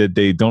 is it that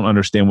they don't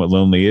understand what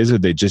lonely is, or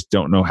they just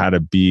don't know how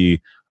to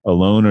be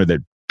alone, or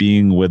that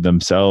being with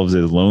themselves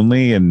is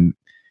lonely? And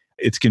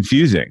it's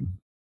confusing.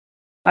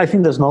 I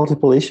think there's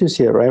multiple issues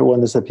here, right?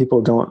 One is that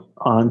people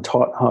aren't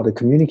taught how to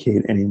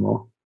communicate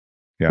anymore.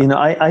 Yeah.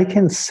 I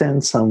can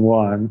send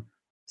someone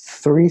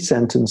 3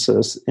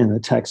 sentences in a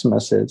text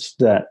message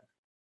that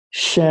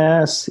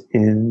shares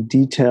in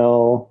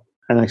detail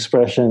an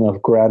expression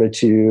of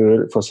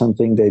gratitude for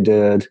something they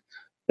did.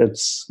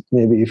 It's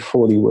maybe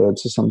 40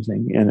 words or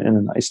something in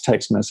a nice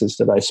text message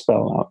that I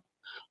spell out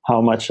how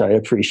much I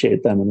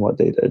appreciate them and what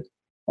they did.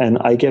 And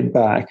I get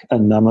back a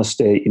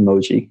namaste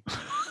emoji.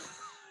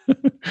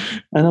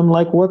 And I'm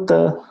like, what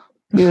the,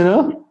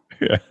 Yeah.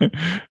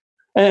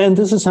 And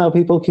this is how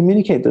people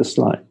communicate this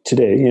line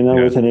today,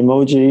 Yeah. with an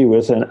emoji,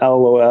 with an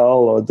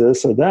LOL or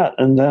this or that.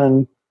 And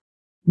then,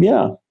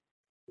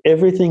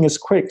 everything is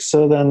quick.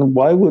 So then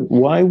why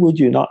would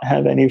you not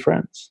have any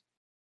friends?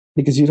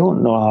 Because you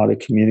don't know how to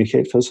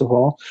communicate, first of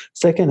all.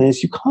 Second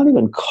is you can't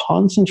even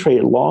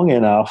concentrate long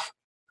enough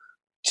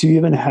to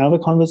even have a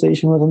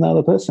conversation with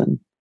another person.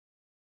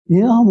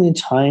 You know how many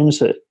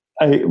times it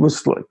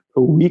was like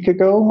a week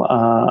ago,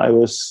 I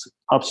was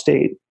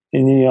upstate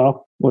in New York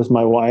with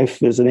my wife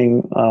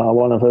visiting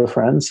one of her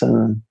friends,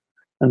 and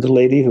the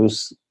lady who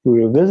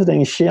we were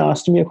visiting, she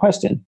asked me a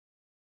question.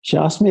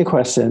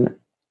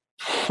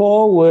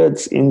 4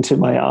 words into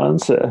my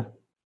answer,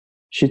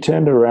 she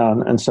turned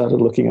around and started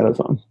looking at her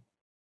phone.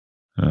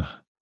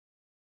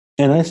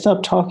 And I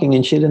stopped talking,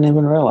 and she didn't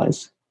even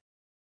realize.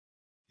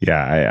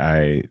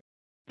 Yeah,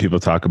 people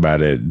talk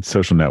about it.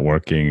 Social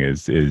networking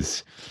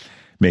is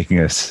making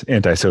us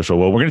antisocial.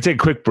 Well, we're going to take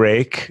a quick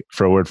break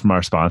for a word from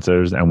our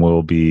sponsors, and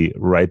we'll be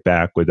right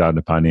back with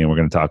Dandapani, and we're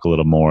going to talk a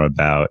little more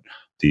about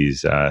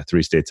these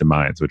 3 states of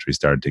minds, which we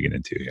started to get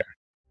into here.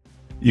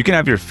 You can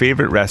have your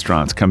favorite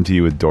restaurants come to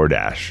you with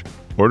DoorDash.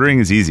 Ordering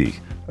is easy.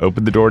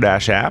 Open the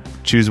DoorDash app,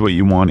 choose what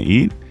you want to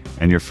eat,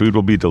 and your food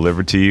will be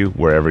delivered to you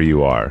wherever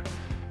you are.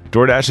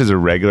 DoorDash is a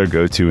regular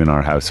go-to in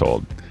our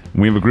household.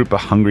 We have a group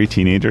of hungry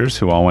teenagers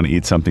who all want to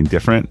eat something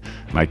different.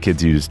 My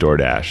kids use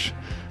DoorDash.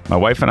 My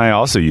wife and I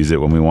also use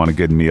it when we want a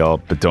good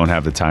meal but don't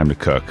have the time to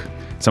cook.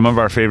 Some of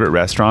our favorite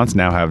restaurants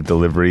now have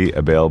delivery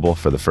available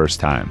for the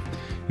first time.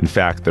 In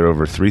fact, there are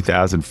over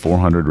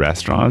 3,400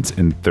 restaurants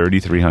in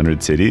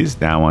 3,300 cities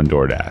now on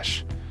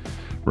DoorDash.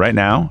 Right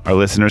now, our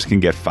listeners can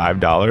get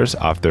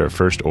 $5 off their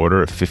first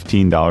order of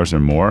 $15 or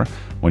more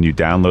when you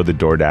download the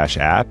DoorDash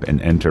app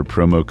and enter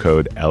promo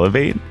code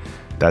ELEVATE.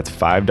 That's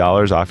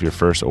 $5 off your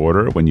first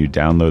order when you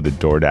download the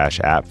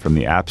DoorDash app from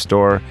the App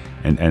Store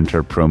and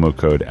enter promo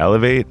code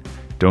ELEVATE.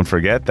 Don't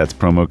forget, that's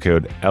promo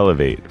code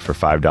ELEVATE for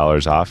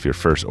 $5 off your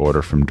first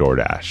order from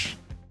DoorDash.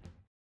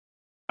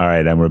 All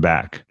right, and we're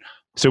back.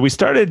 So we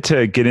started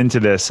to get into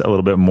this a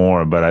little bit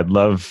more, but I'd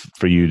love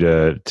for you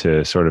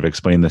to sort of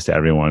explain this to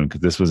everyone,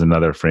 because this was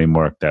another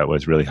framework that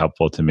was really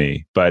helpful to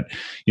me. But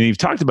you've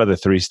talked about the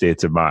 3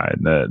 states of mind,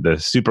 the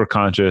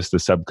superconscious, the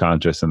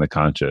subconscious, and the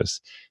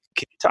conscious.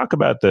 Can you talk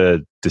about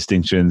the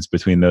distinctions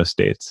between those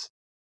states?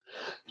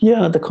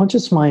 Yeah, the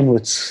conscious mind,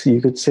 which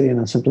you could say in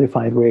a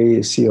simplified way,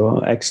 is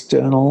your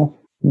external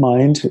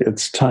mind.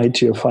 It's tied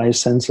to your 5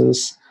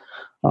 senses.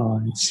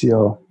 It's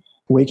your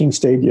waking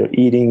state, your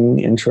eating,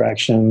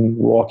 interaction,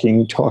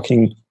 walking,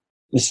 talking.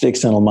 It's the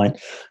external mind.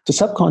 The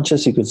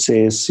subconscious, you could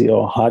say, is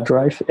your hard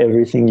drive.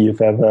 Everything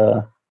you've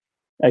ever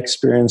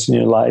experienced in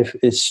your life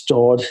is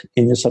stored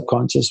in your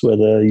subconscious,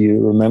 whether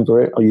you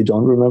remember it or you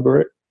don't remember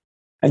it.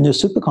 And your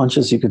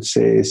superconscious, you could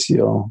say, is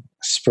your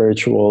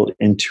spiritual,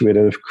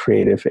 intuitive,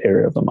 creative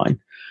area of the mind.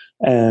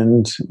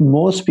 And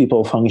most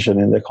people function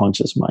in their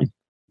conscious mind.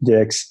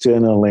 They're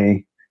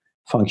externally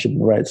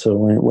functioning, right? So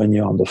when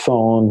you're on the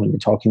phone, when you're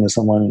talking to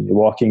someone, when you're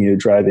walking, you're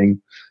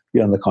driving,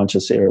 you're in the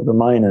conscious area of the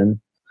mind.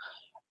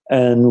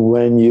 And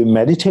when you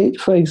meditate,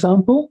 for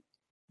example,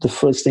 the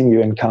first thing you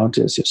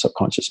encounter is your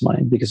subconscious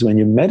mind. Because when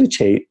you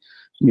meditate,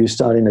 you're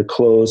starting to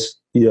close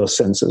your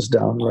senses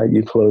down, right?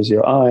 You close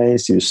your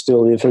eyes, you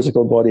still your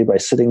physical body by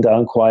sitting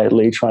down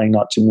quietly, trying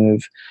not to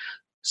move.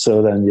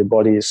 So then your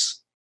body's,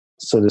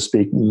 so to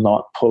speak,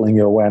 not pulling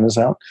your awareness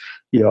out.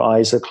 Your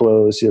eyes are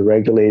closed, you're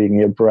regulating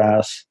your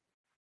breath.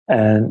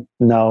 And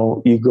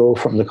now you go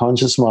from the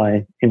conscious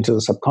mind into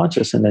the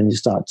subconscious, and then you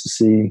start to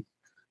see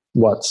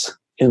what's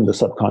in the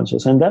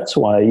subconscious. And that's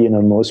why,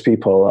 most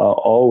people are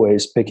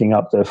always picking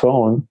up their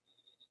phone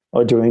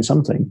or doing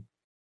something,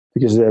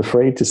 because they're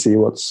afraid to see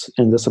what's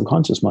in the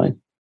subconscious mind.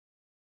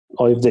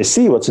 Or if they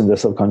see what's in the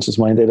subconscious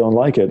mind, they don't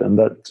like it. And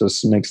that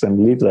just makes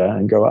them leave there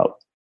and go out.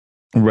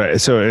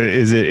 Right. So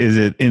is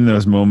it in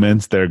those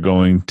moments they're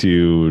going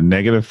to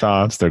negative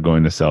thoughts? They're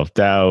going to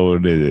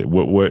self-doubt?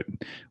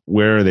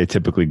 Where are they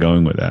typically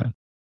going with that?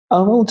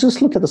 Well,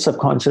 just look at the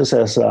subconscious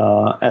as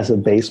a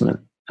basement.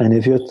 And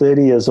if you're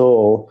 30 years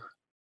old,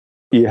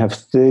 you have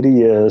 30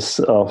 years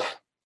of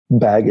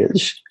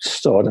baggage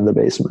stored in the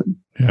basement.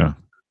 Yeah.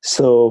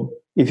 So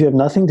if you have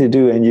nothing to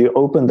do and you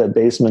open that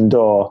basement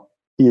door,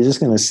 you're just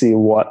going to see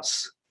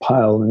what's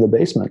piled in the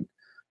basement.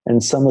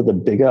 And some of the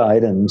bigger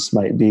items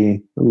might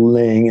be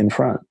laying in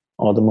front,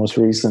 or the most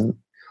recent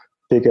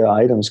bigger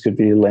items could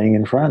be laying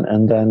in front.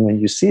 And then when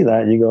you see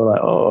that, you go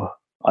like, oh,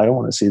 I don't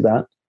want to see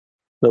that.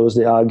 That was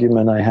the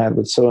argument I had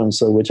with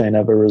so-and-so, which I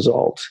never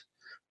resolved,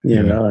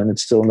 and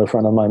it's still in the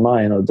front of my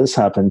mind. Or this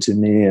happened to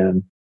me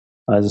and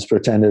I just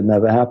pretend it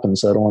never happened,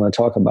 so I don't want to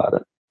talk about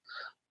it.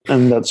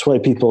 And that's why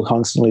people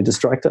constantly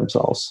distract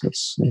themselves.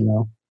 It's,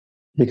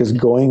 because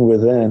going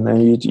within,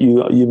 and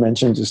you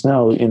mentioned just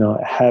now,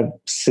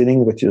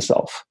 sitting with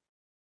yourself.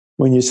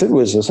 When you sit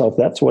with yourself,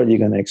 that's what you're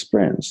going to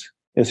experience.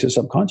 It's your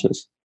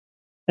subconscious.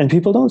 And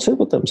people don't sit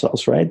with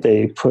themselves, right?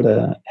 They put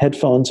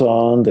headphones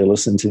on, they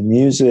listen to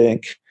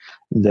music,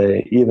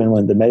 even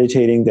when they're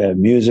meditating, they have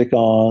music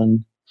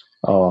on,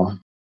 or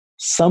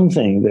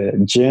something, they're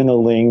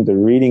journaling, they're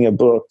reading a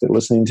book, they're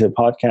listening to a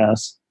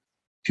podcast.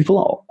 People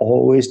are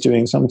always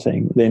doing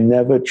something. They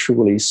never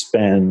truly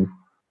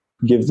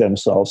give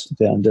themselves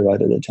their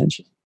undivided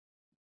attention.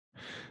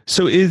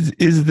 So is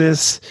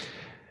this,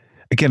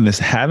 again, this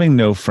having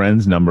no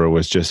friends number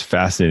was just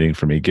fascinating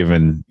for me,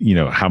 given,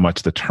 how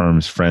much the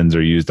terms friends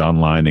are used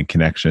online and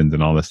connections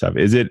and all this stuff.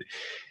 Is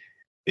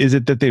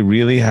it that they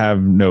really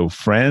have no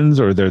friends,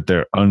 or that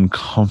they're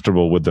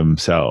uncomfortable with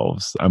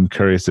themselves? I'm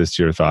curious as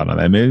to your thought on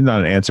that. Maybe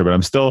not an answer, but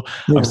I'm still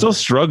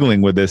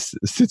struggling with this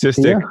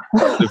statistic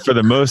for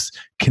the most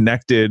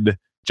connected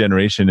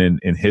generation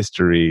in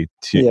history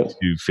to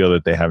feel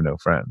that they have no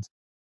friends.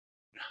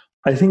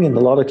 I think in a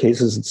lot of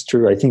cases it's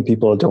true. I think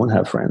people don't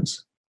have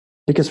friends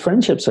because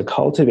friendships are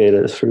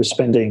cultivated through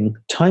spending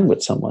time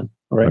with someone,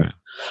 right?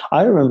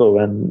 I remember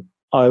when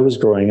I was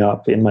growing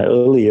up, in my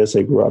early years,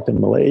 I grew up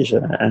in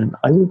Malaysia, and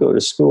I would go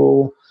to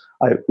school.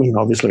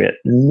 Obviously we had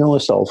no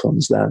cell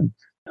phones then.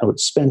 I would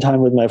spend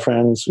time with my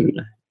friends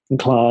in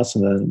class,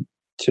 and then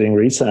during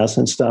recess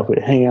and stuff,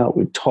 we'd hang out,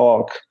 we'd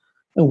talk,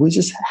 and we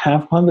just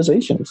have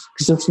conversations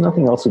because there's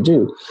nothing else to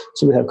do.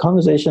 So we'd have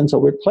conversations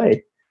or we'd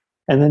play.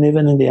 And then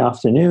even in the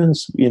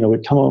afternoons,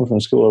 we'd come home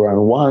from school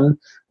around 1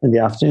 in the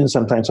afternoon.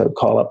 Sometimes I'd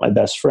call up my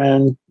best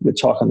friend. We'd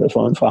talk on the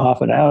phone for half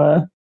an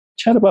hour,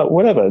 chat about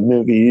whatever,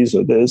 movies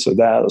or this or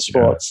that or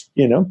sports,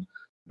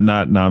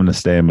 Not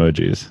namaste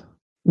emojis.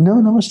 No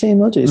namaste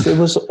emojis. It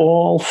was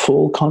all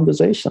full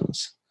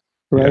conversations,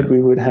 right?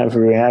 We would have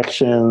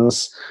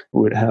reactions,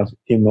 we would have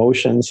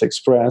emotions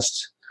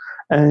expressed.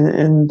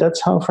 And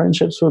that's how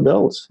friendships were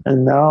built.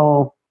 And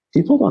now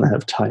people don't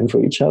have time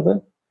for each other.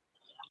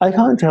 I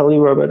can't tell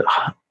you, Robert.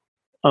 I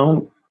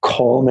don't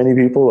call many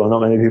people, or not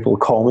many people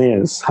call me,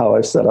 is how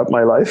I've set up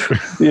my life,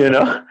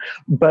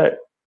 But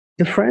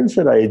the friends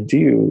that I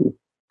do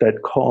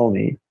that call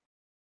me,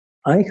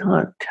 I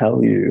can't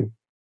tell you,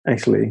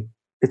 actually,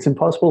 it's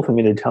impossible for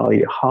me to tell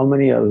you how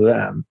many of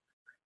them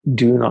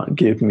do not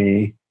give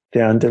me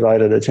their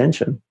undivided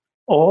attention.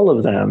 All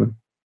of them,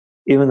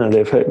 even though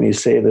they've heard me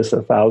say this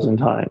 1,000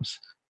 times,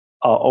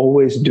 are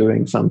always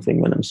doing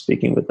something when I'm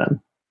speaking with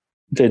them.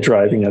 They're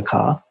driving a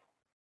car.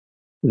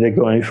 They're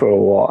going for a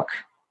walk.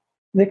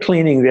 They're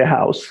cleaning their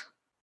house.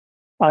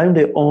 I'm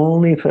the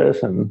only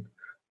person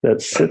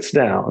that sits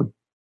down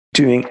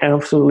doing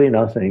absolutely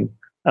nothing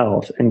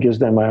else and gives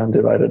them my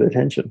undivided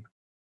attention.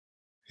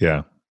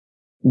 Yeah.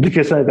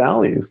 Because I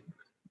value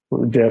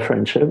their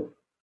friendship.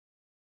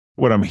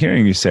 What I'm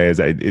hearing you say is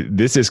that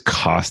this is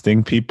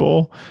costing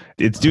people.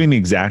 It's doing the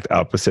exact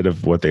opposite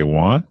of what they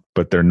want,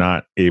 but they're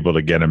not able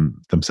to get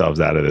themselves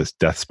out of this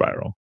death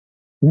spiral.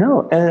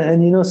 No.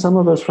 And some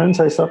of those friends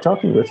I stopped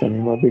talking with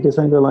anymore because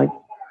I feel like,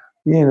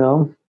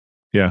 yeah,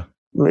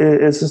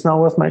 it's just not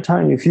worth my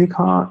time. If you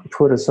can't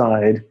put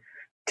aside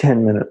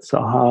 10 minutes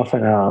or half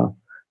an hour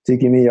to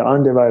give me your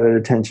undivided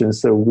attention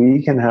so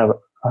we can have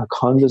a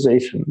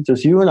conversation,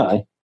 just you and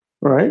I,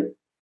 right?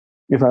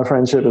 If our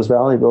friendship is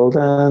valuable,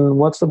 then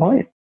what's the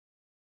point?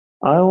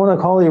 I don't want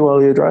to call you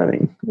while you're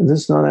driving.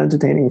 This is not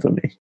entertaining for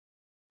me.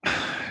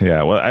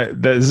 Yeah, well,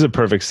 this is a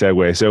perfect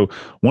segue. So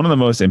one of the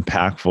most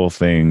impactful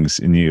things,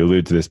 and you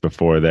alluded to this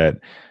before, that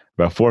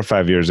about 4 or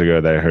 5 years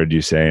ago that I heard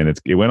you say, and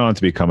it went on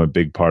to become a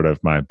big part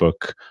of my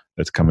book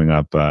that's coming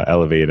up,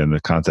 Elevate, and the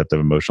concept of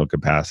emotional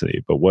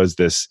capacity, but was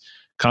this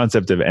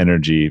concept of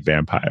energy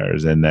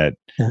vampires, and that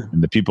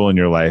and the people in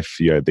your life,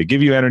 they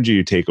give you energy,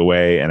 you take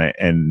away.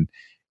 And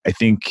I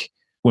think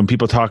when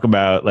people talk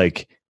about,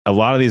 like, a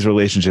lot of these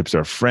relationships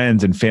are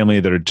friends and family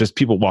that are just,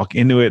 people walk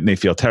into it and they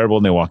feel terrible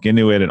and they walk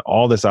into it and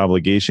all this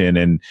obligation.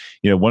 And,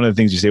 one of the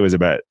things you say was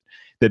about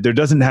that there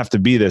doesn't have to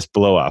be this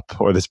blow up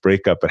or this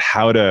breakup, but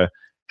how to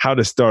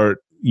start,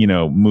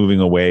 moving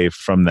away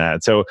from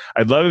that. So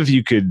I'd love if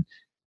you could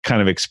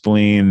kind of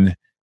explain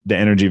the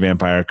energy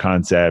vampire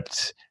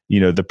concept,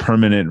 the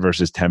permanent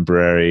versus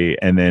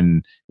temporary, and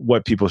then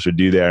what people should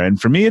do there. And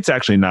for me, it's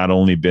actually not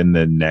only been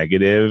the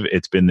negative,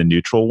 it's been the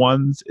neutral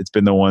ones. It's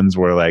been the ones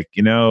where, like,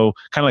 kind of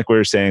like we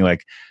were saying,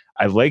 like,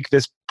 I like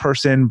this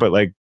person, but,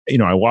 like,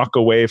 I walk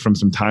away from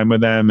some time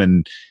with them,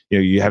 and,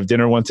 you have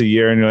dinner once a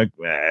year and you're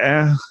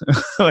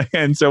like,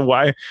 and so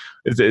why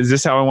is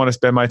this how I want to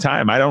spend my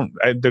time?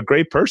 They're a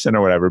great person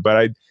or whatever,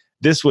 but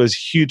this was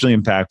hugely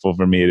impactful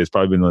for me. It has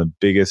probably been the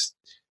biggest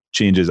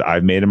changes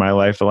I've made in my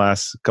life the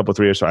last couple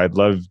 3 years. So I'd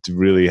love to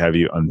really have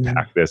you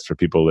unpack this for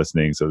people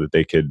listening so that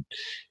they could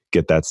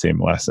get that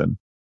same lesson.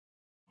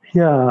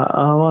 Yeah,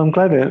 I'm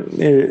glad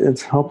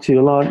it's helped you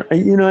a lot.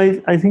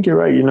 I think you're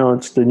right.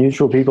 It's the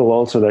neutral people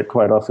also that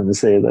quite often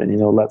say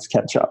that, let's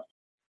catch up.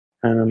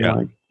 And I'm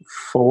like,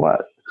 for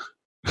what?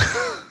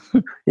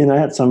 I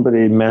had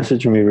somebody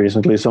message me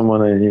recently,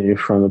 someone I knew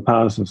from the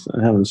past and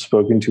haven't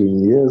spoken to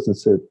in years, and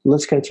said,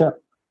 let's catch up.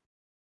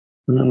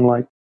 And I'm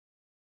like,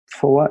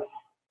 for what?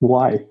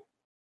 Why?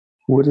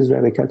 What is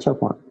there to catch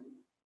up on?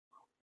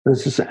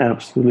 There's just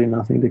absolutely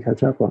nothing to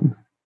catch up on.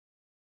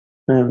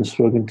 I haven't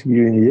spoken to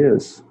you in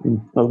years,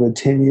 in over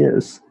 10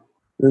 years.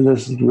 And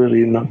there's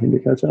really nothing to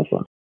catch up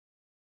on.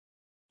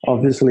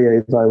 Obviously,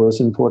 if I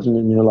was important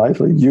in your life,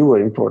 or you were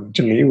important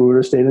to me, we would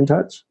have stayed in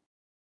touch.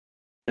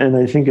 And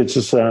I think it's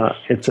just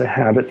it's a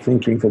habit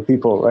thinking for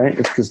people, right?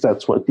 It's because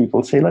that's what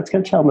people say, let's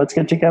catch up, let's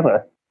get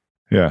together.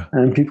 Yeah.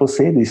 And people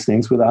say these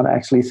things without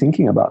actually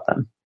thinking about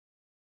them.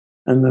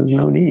 And there's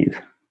no need.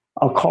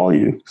 I'll call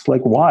you. It's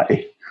like,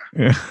 why?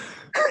 Yeah.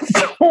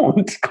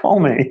 Don't call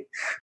me.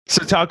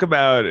 So talk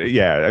about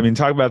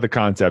the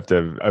concept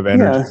of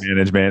energy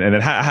management, and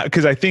then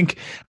because I think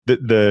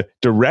the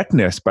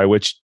directness by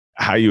which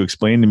how you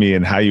explained to me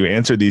and how you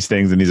answered these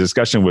things in these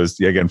discussions was,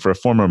 again, for a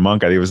former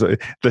monk, I think it was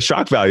the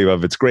shock value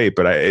of it's great,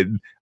 but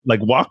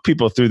walk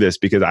people through this,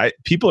 because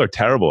people are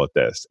terrible at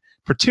this,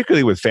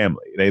 particularly with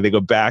family. They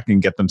go back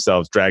and get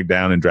themselves dragged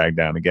down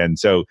again.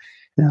 So.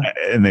 Yeah.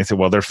 And they say,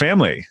 well, they're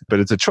family,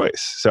 but it's a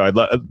choice. So I'd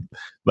love,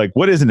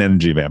 what is an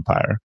energy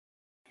vampire?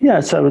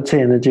 Yeah, so I would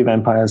say energy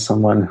vampire is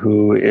someone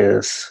who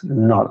is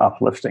not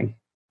uplifting,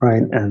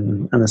 right?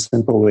 And a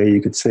simple way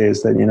you could say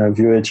is that, if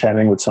you were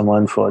chatting with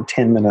someone for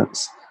 10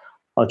 minutes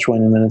or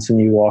 20 minutes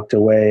and you walked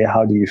away,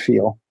 how do you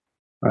feel,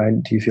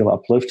 right? Do you feel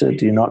uplifted?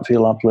 Do you not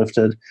feel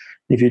uplifted?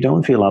 If you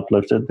don't feel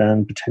uplifted,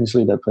 then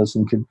potentially that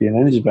person could be an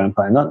energy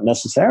vampire. Not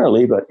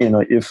necessarily, but,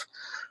 if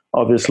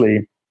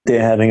obviously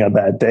they're having a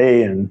bad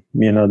day and,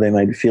 they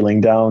might be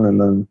feeling down,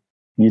 and then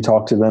you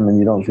talk to them and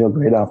you don't feel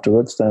great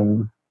afterwards,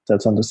 then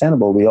that's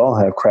understandable. We all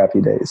have crappy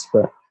days.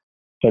 But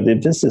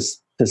if this is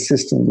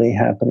persistently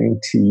happening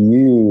to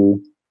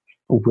you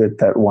with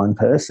that one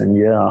person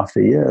year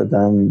after year,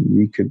 then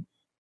you could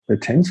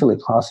potentially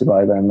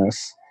classify them as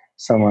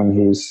someone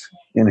who's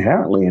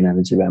inherently an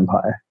energy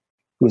vampire,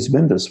 who's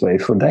been this way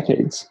for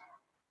decades.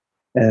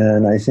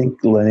 And I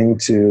think learning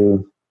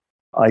to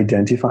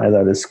identify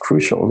that is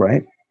crucial,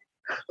 right?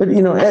 But,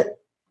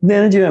 the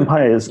energy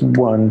vampire is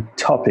one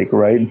topic,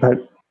 right?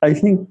 But I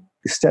think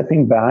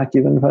stepping back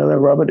even further,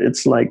 Robert,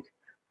 it's like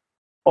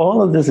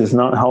all of this is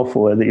not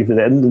helpful if at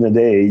the end of the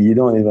day, you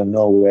don't even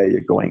know where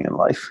you're going in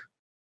life.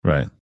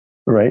 Right.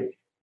 Right.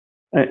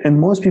 And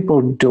most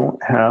people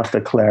don't have the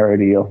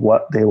clarity of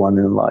what they want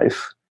in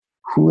life,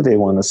 who they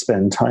want to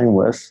spend time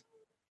with.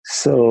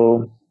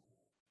 So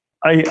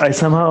I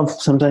somehow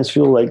sometimes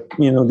feel like,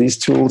 these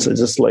tools are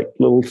just like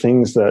little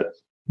things that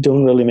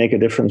don't really make a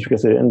difference,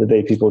 because at the end of the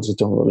day, people just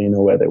don't really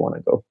know where they want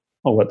to go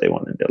or what they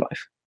want in their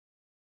life.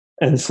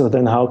 And so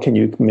then how can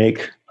you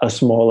make a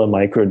smaller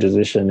micro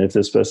decision if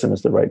this person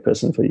is the right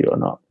person for you or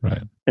not?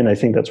 Right. And I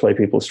think that's why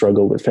people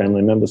struggle with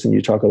family members. And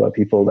you talk about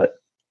people that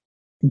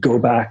go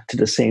back to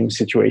the same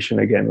situation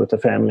again with a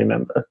family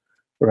member,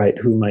 right,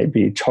 who might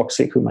be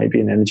toxic, who might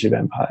be an energy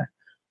vampire.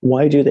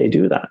 Why do they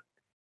do that?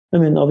 I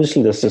mean,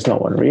 obviously, there's just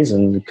not one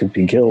reason. It could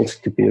be guilt,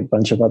 it could be a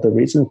bunch of other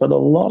reasons, but a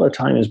lot of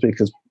time is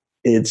because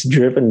it's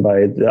driven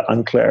by the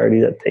unclarity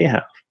that they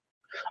have.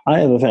 I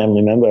have a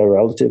family member, a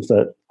relative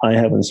that I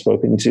haven't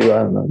spoken to,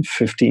 I don't know,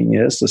 15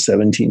 years to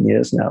 17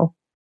 years now.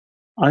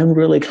 I'm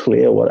really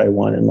clear what I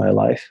want in my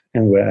life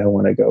and where I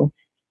want to go.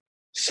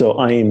 So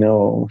I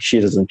know she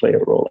doesn't play a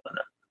role in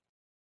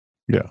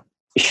it. Yeah.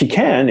 She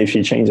can if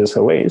she changes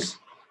her ways,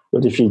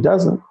 but if she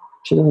doesn't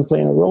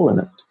play a role in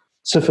it.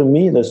 So for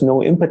me, there's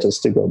no impetus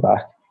to go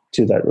back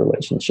to that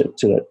relationship,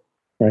 to that,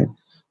 right?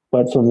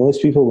 But for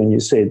most people, when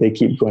you say they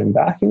keep going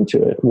back into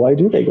it, why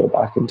do they go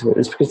back into it?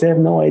 It's because they have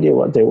no idea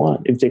what they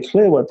want. If they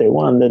clear what they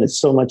want, then it's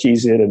so much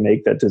easier to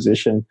make that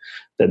decision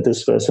that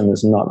this person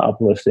is not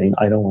uplifting.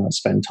 I don't want to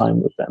spend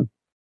time with them.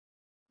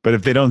 But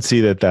if they don't see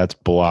that that's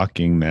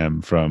blocking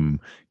them from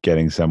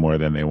getting somewhere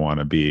then they want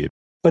to be.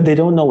 But they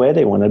don't know where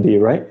they want to be,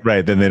 right?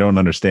 Right. Then they don't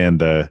understand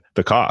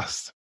the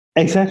cost.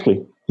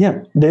 Exactly.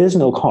 Yeah. There is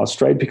no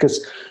cost, right?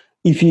 Because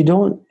if you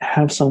don't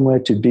have somewhere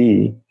to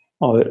be,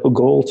 or a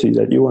goal to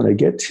that you want to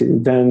get to,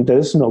 then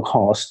there's no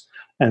cost.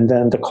 And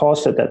then the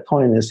cost at that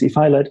point is, if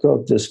I let go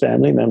of this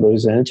family member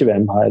who's an energy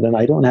vampire, then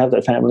I don't have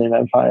that family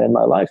vampire in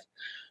my life.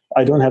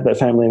 I don't have that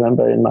family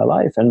member in my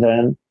life. And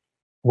then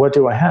what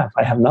do I have?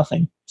 I have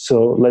nothing.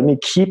 So let me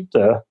keep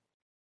the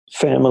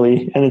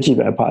family energy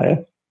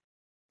vampire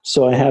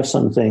so I have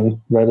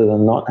something rather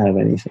than not have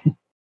anything.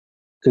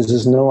 Because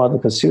there's no other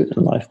pursuit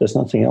in life. There's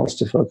nothing else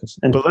to focus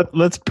on. But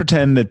let's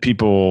pretend that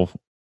people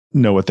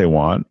know what they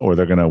want, or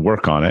they're going to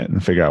work on it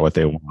and figure out what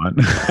they want.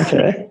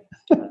 Okay.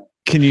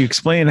 Can you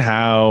explain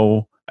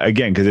how,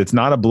 again, because it's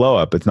not a blow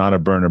up, it's not a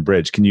burn a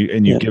bridge.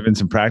 You've given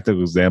some practical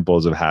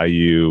examples of how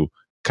you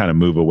kind of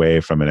move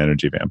away from an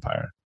energy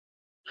vampire.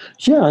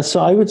 Yeah.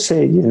 So I would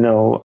say,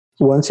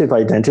 once you've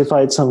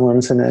identified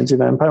someone's an energy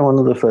vampire, one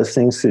of the first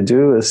things to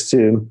do is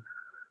to,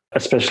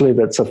 especially if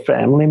it's a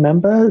family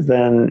member,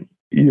 then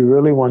you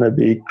really want to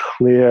be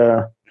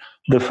clear.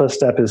 The first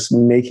step is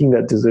making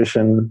that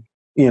decision.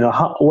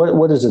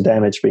 What is the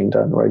damage being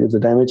done, right? If the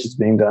damage is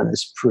being done,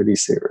 it's pretty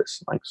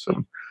serious. Like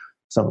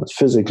someone's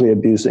physically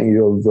abusing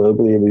you, or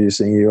verbally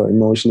abusing you, or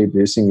emotionally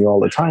abusing you all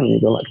the time, and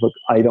you go like, look,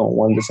 I don't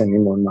want this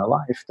anymore in my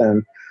life,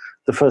 then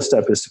the first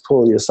step is to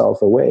pull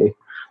yourself away.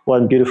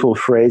 One beautiful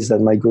phrase that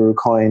my guru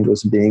coined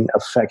was being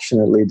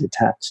affectionately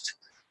detached.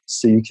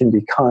 So you can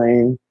be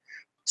kind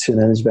to an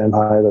energy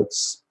vampire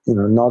that's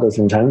not as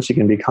intense. You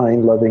can be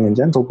kind, loving, and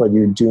gentle, but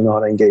you do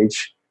not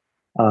engage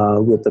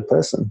with the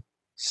person.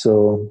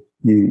 So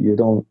you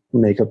don't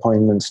make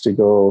appointments to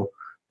go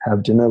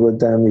have dinner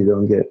with them. You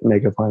don't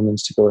make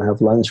appointments to go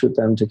have lunch with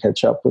them, to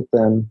catch up with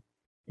them.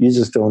 You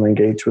just don't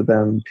engage with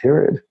them,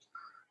 period.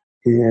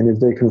 And if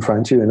they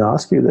confront you and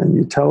ask you, then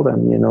you tell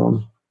them,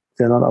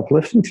 they're not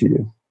uplifting to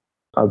you.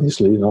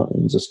 Obviously, not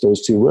in just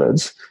those two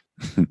words.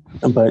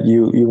 But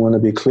you want to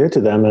be clear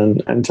to them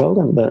and tell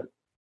them that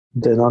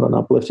they're not an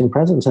uplifting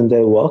presence and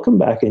they're welcome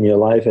back in your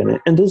life.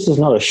 And this is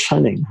not a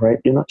shunning, right?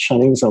 You're not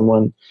shunning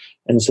someone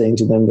and saying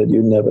to them that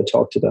you never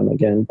talk to them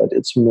again, but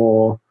it's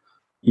more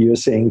you're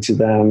saying to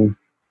them,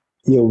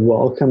 you're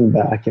welcome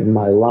back in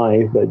my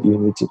life, but you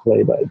need to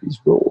play by these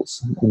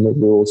rules. And the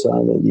rules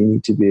are that you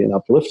need to be an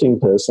uplifting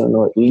person,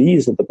 or at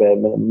least at the bare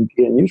minimum,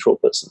 be a neutral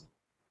person.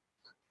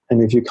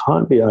 And if you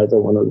can't be either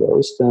one of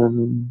those,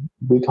 then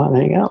we can't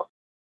hang out.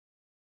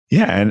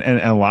 Yeah. And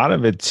a lot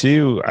of it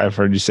too, I've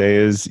heard you say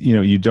is,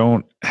 you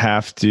don't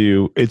have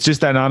to, it's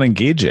just that not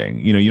engaging,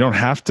 you don't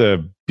have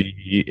to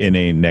be in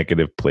a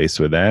negative place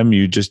with them.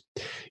 You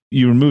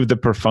remove the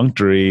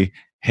perfunctory,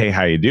 hey,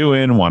 how you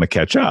doing? Want to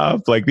catch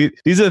up? Like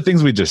these are the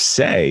things we just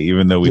say,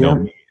 even though we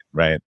don't mean it,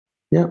 right?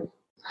 Yeah.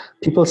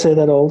 People say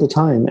that all the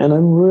time. And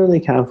I'm really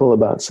careful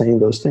about saying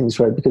those things,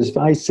 right? Because if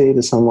I say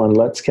to someone,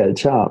 let's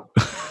catch up,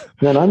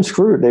 then I'm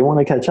screwed. They want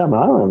to catch up.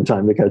 I don't have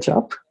time to catch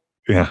up.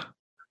 Yeah.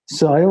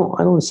 So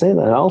I don't say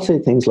that. I'll say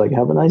things like,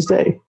 have a nice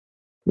day,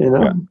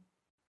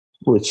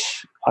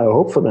 which I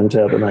hope for them to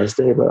have a nice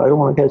day, but I don't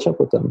want to catch up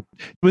with them.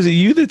 Was it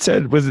you that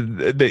said,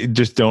 that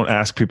just don't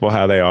ask people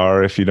how they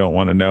are if you don't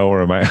want to know,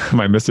 or am I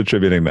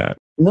misattributing that?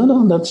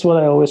 No, that's what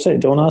I always say.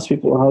 Don't ask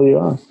people how you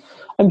are.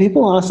 And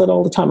people ask that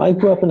all the time. I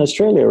grew up in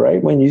Australia,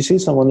 right? When you see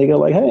someone, they go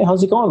like, hey,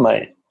 how's it going,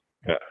 mate?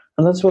 Yeah.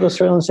 And that's what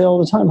Australians say all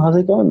the time. How's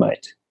it going,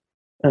 mate?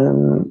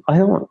 And I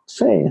don't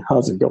say,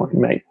 how's it going,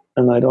 mate?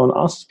 And I don't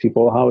ask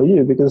people, how are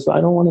you? Because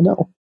I don't want to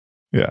know.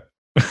 Yeah.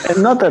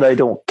 And not that I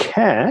don't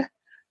care.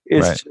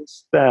 It's Right.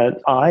 just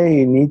that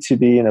I need to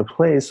be in a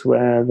place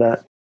where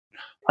that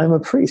I'm a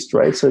priest,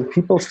 right? So if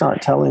people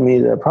start telling me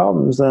their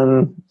problems,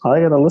 then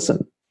I got to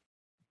listen.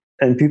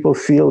 And people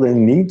feel they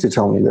need to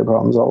tell me their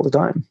problems all the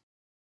time.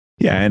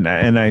 Yeah. And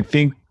I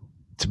think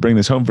to bring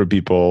this home for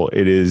people,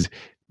 it is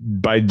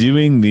by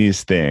doing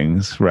these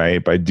things,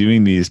 right? By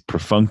doing these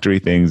perfunctory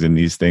things and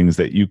these things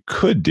that you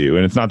could do.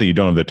 And it's not that you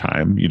don't have the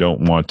time, you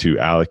don't want to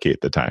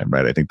allocate the time,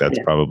 right? I think that's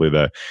probably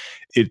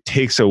it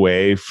takes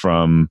away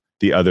from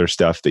the other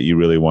stuff that you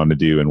really want to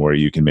do and where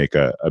you can make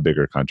a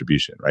bigger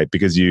contribution, right?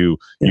 Because you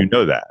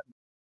know that.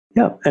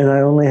 Yeah. And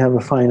I only have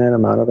a finite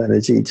amount of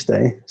energy each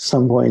day.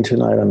 Some point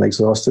tonight I'm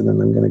exhausted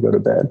and I'm going to go to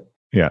bed.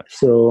 Yeah.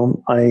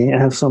 So I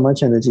have so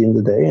much energy in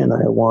the day and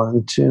I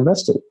want to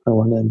invest it. I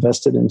want to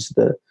invest it into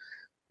the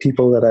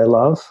people that I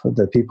love,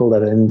 the people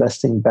that are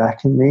investing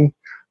back in me.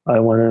 I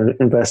want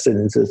to invest it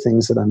into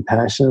things that I'm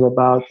passionate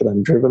about, that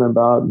I'm driven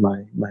about,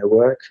 my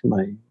work,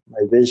 my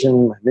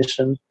vision, my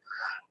mission.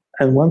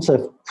 And once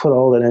I've put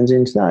all that energy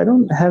into that, I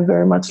don't have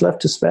very much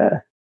left to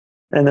spare.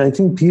 And I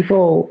think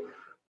people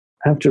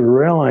have to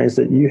realize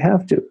that you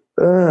have to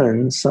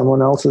earn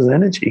someone else's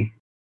energy.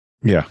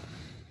 Yeah.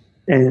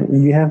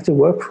 And you have to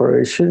work for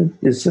it.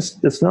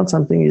 It's not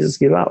something you just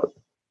give out.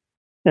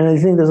 And I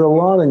think there's a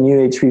lot of new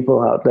age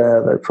people out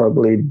there that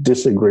probably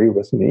disagree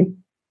with me.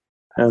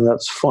 And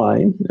that's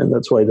fine. And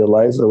that's why their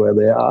lives are where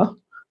they are.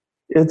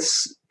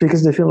 It's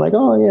because they feel like,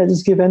 oh, yeah,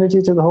 just give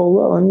energy to the whole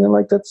world. And you're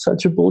like, that's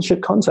such a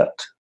bullshit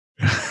concept.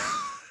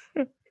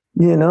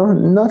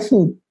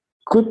 Nothing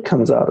good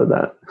comes out of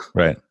that.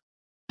 Right.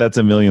 That's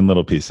a million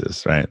little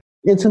pieces, right?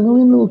 It's a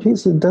million little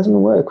pieces. It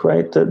doesn't work,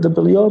 right?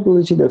 Your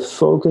ability to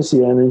focus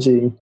your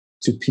energy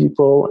to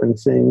people and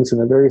things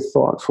in a very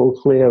thoughtful,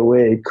 clear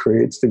way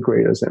creates the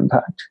greatest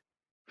impact.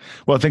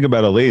 Well, think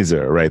about a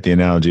laser, right? The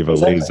analogy of a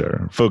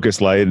laser. Focus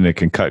light and it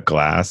can cut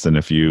glass. And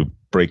if you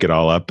break it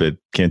all up, it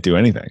can't do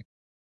anything.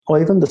 Or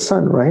even the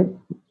sun, right?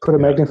 Put a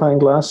magnifying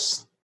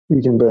glass,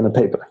 you can burn a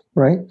paper,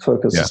 right?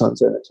 Focus the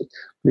sun's energy.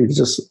 Leave it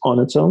just on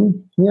its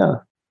own,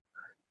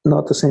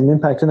 not the same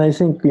impact. And I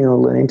think,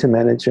 learning to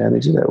manage your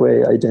energy that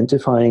way,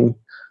 identifying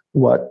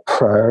what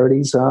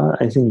priorities are,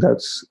 I think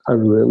that's a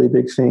really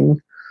big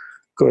thing.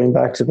 Going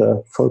back to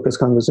the focus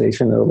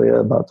conversation earlier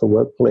about the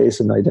workplace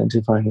and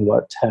identifying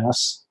what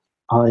tasks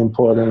are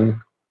important,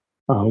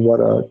 what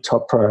are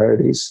top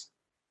priorities,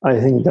 I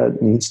think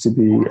that needs to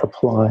be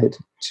applied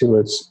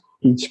towards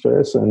each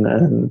person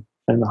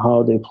and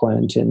how they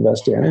plan to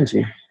invest their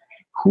energy.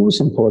 Who's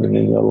important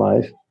in your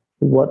life?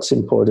 What's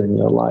important in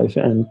your life?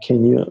 And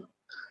can you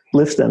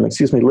list them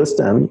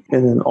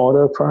in an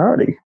order of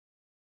priority?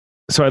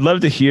 So I'd love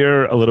to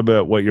hear a little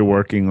bit what you're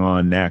working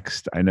on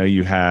next. I know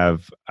you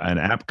have an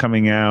app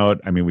coming out.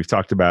 I mean, we've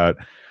talked about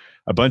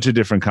a bunch of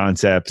different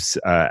concepts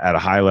at a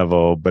high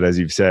level, but as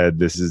you've said,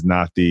 this is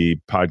not the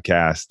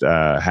podcast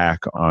hack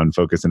on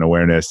focus and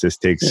awareness. This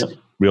takes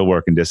real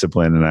work and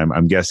discipline. And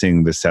I'm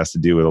guessing this has to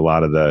do with a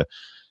lot of the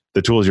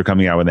tools you're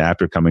coming out with, the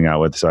app you're coming out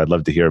with. So I'd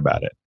love to hear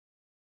about it.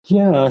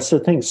 Yeah, so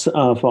thanks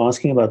for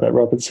asking about that,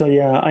 Robert. So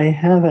I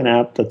have an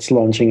app that's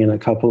launching in a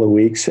couple of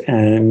weeks,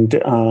 and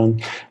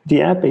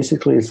the app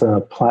basically is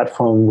a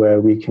platform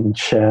where we can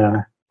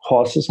share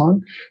courses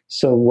on.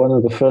 So one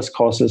of the first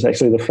courses,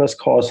 actually the first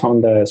course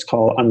on there is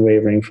called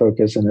Unwavering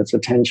Focus, and it's a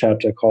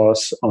 10-chapter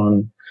course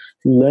on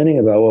learning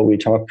about what we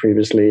talked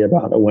previously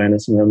about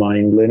awareness in the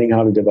mind, learning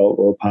how to develop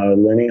willpower,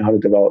 learning how to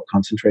develop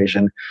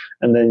concentration,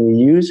 and then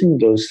using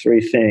those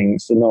three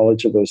things, the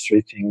knowledge of those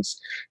three things,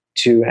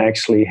 to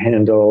actually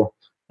handle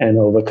and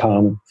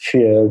overcome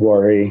fear,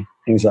 worry,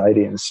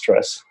 anxiety, and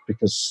stress.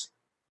 Because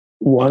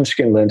once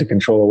you can learn to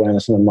control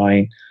awareness in the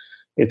mind,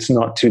 it's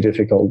not too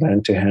difficult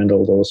then to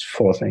handle those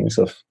four things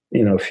of,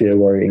 fear,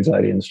 worry,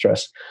 anxiety, and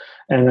stress.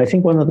 And I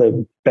think one of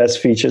the best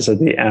features of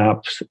the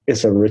app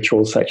is a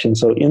ritual section.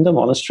 So in the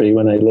monastery,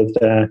 when I lived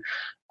there,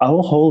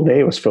 our whole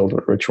day was filled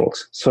with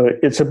rituals. So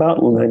it's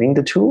about learning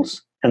the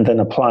tools and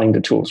then applying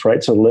the tools,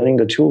 right? So learning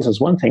the tools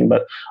is one thing,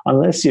 but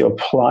unless you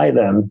apply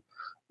them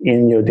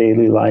in your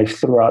daily life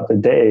throughout the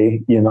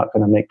day, you're not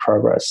going to make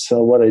progress.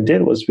 So what I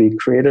did was we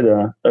created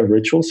a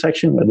ritual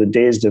section where the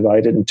day is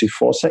divided into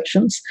 4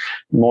 sections: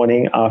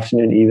 morning,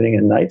 afternoon, evening,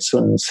 and night, so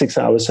in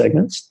 6-hour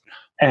segments.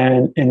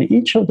 And in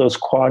each of those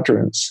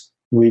quadrants,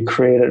 we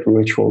created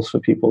rituals for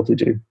people to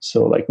do.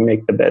 So like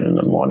make the bed in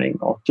the morning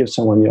or give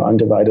someone your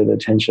undivided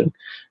attention.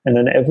 And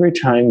then every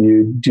time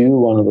you do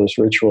one of those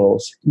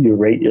rituals, you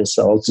rate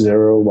yourself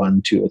 0,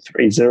 1, 2, or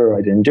 3. 0,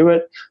 I didn't do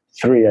it.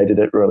 3, I did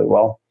it really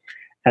well.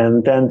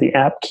 And then the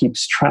app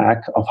keeps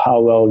track of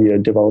how well you're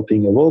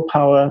developing your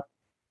willpower,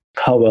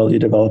 how well you're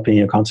developing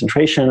your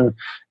concentration,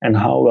 and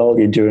how well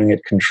you're doing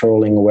at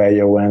controlling where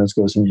your awareness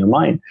goes in your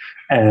mind.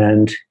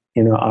 And,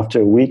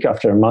 after a week,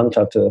 after a month,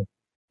 after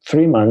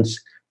 3 months,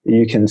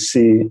 you can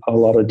see a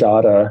lot of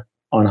data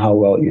on how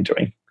well you're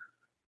doing.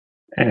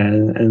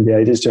 And the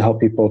idea is to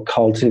help people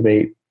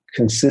cultivate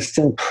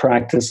consistent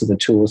practice of the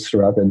tools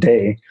throughout the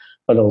day,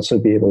 but also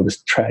be able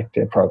to track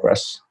their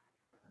progress.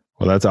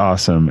 Well, that's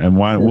awesome. And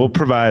we'll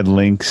provide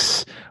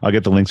links. I'll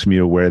get the links from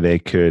you where they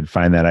could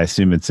find that. I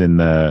assume it's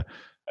an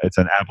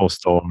Apple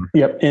Store.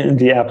 Yep, in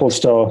the Apple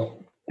Store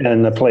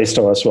and the Play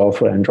Store as well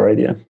for Android,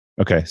 yeah.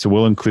 Okay, so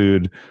we'll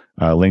include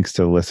links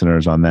to the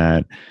listeners on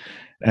that.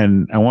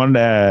 And I wanted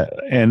to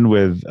end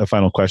with a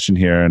final question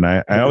here. And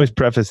I always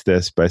preface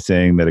this by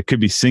saying that it could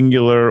be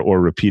singular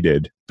or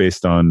repeated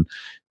based on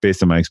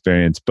my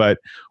experience. But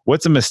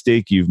what's a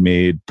mistake you've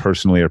made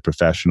personally or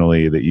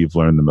professionally that you've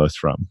learned the most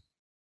from?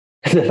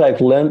 That I've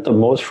learned the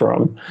most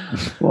from?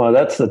 Well,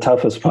 that's the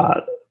toughest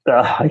part.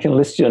 I can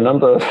list you a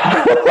number of...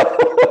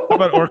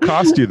 or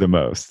cost you the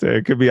most.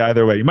 It could be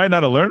either way. You might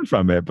not have learned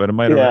from it, but it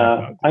might have.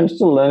 Yeah, I'm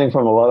still learning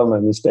from a lot of my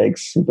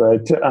mistakes.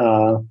 But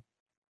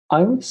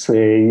I would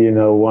say,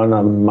 one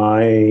of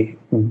my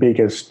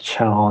biggest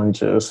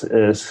challenges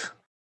is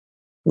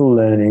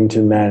learning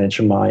to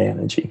manage my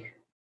energy.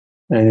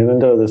 And even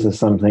though this is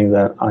something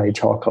that I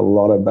talk a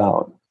lot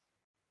about,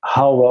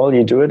 how well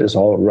you do it is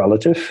all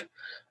relative.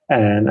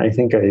 And I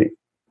think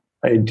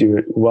I do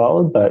it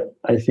well, but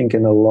I think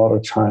in a lot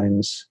of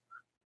times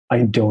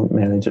I don't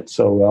manage it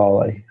so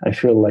well. I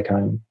feel like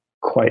I'm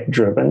quite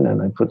driven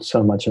and I put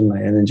so much of my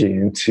energy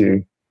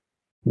into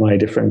my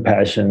different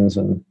passions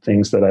and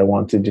things that I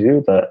want to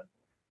do that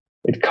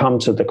it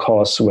comes at the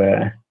cost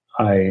where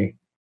I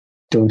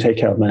don't take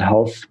care of my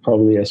health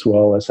probably as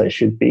well as I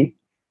should be.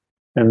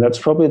 And that's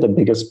probably the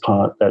biggest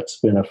part that's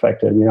been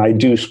affected. I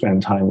do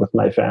spend time with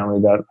my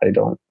family that I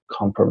don't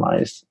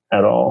compromise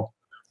at all.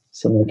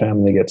 So my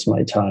family gets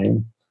my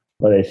time,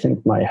 but I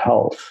think my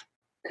health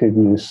could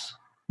use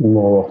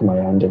more of my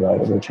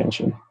undivided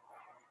attention.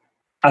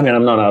 I mean,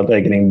 I'm not out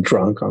there getting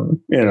drunk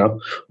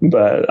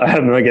but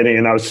I'm not getting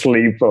enough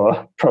sleep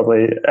or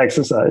probably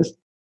exercise.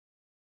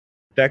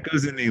 That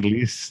goes in the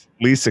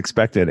least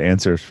expected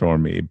answers for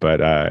me, but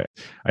I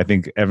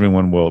think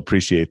everyone will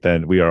appreciate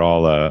that we are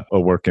all a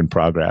work in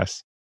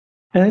progress.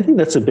 And I think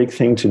that's a big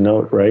thing to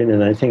note, right?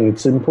 And I think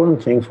it's an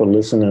important thing for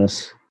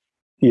listeners,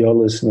 your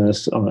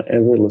listeners, or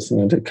every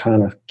listener to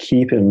kind of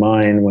keep in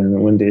mind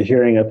when they're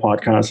hearing a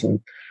podcast, and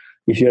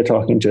if you're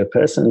talking to a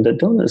person, that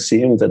don't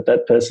assume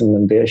that person,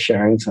 when they're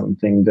sharing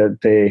something, that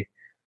they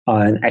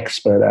are an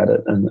expert at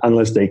it, and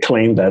unless they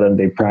claim that and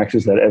they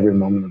practice that every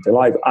moment of their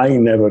life. I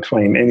never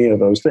claim any of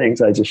those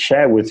things. I just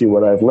share with you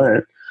what I've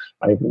learned.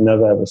 I've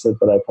never ever said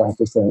that I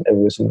practice them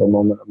every single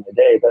moment of my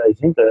day. But I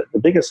think that the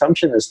big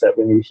assumption is that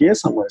when you hear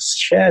someone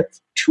share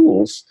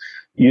tools,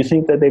 you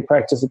think that they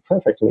practice it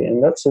perfectly.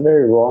 And that's a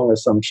very wrong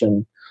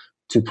assumption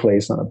to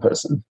place on a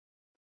person.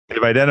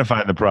 They've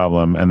identified the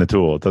problem and the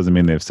tool. It doesn't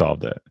mean they've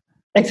solved it.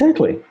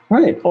 Exactly.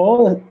 Right.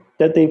 Or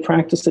that they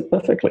practice it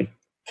perfectly,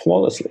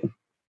 flawlessly.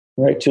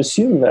 Right. To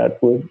assume that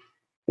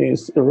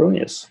is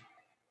erroneous.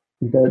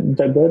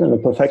 The burden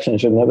of perfection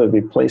should never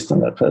be placed on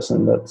that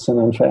person. That's an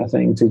unfair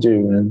thing to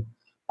do. And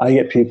I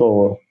get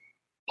people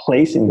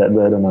placing that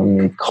burden on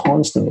me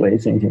constantly,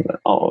 thinking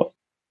that,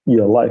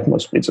 your life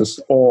must be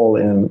just all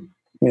in,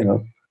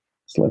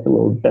 it's like a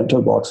little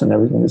bento box and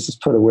everything is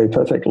just put away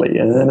perfectly.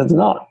 And then it's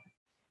not.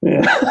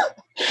 Yeah.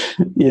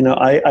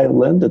 I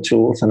learned the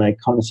tools and I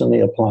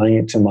constantly applying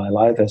it to my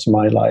life as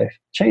my life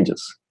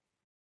changes.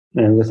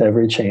 And with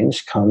every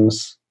change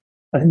comes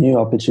a new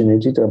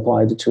opportunity to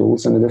apply the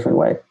tools in a different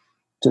way,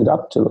 to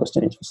adapt to those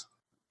changes.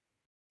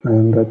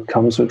 And that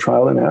comes with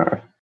trial and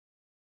error.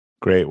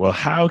 Great. Well,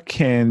 how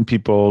can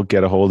people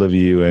get a hold of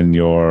you and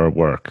your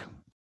work?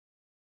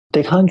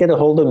 They can't get a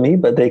hold of me,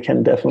 but they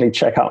can definitely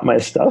check out my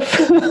stuff.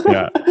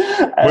 Yeah.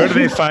 Where do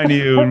they find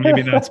you?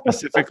 Maybe not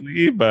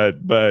specifically, but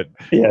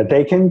yeah,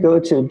 they can go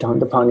to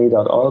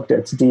dandapani.org.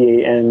 That's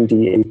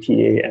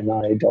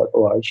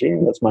dandapani.org,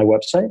 and that's my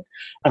website.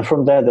 And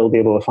from there, they'll be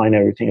able to find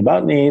everything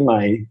about me.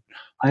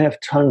 I have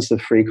tons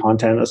of free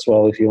content as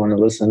well if you want to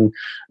listen.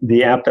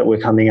 The app that we're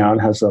coming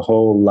out has a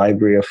whole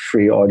library of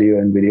free audio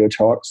and video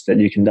talks that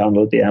you can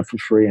download the app for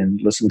free and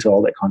listen to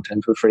all that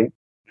content for free.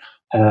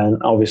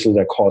 And obviously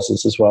there are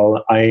courses as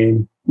well.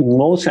 I'm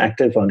most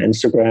active on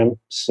Instagram.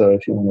 So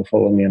if you want to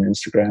follow me on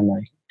Instagram,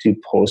 I do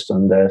post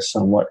on there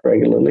somewhat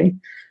regularly.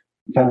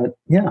 But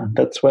yeah,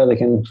 that's where they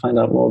can find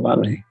out more about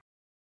me.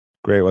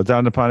 Great. Well,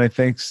 Dandapani,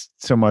 thanks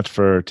so much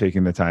for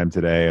taking the time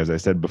today. As I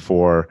said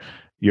before,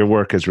 your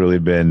work has really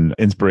been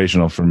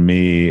inspirational for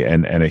me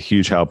and a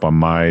huge help on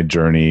my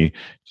journey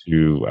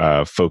to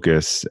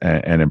focus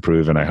and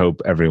improve. And I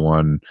hope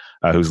everyone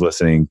who's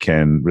listening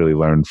can really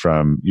learn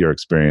from your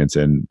experience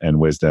and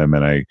wisdom.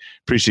 And I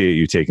appreciate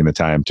you taking the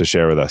time to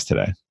share with us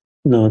today.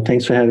 No,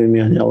 thanks for having me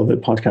on the Elevate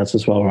podcast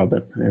as well,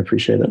 Robert. I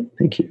appreciate it.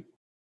 Thank you.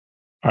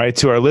 All right,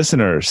 to our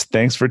listeners,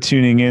 thanks for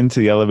tuning in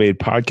to the Elevate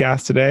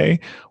podcast today.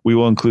 We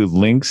will include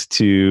links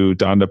to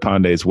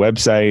Dandapan's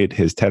website,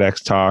 his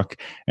TEDx talk,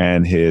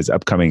 and his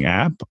upcoming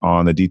app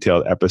on the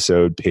detailed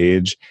episode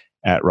page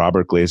at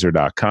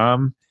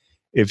robertglazer.com.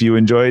 If you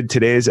enjoyed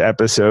today's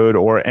episode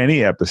or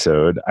any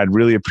episode, I'd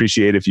really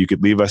appreciate if you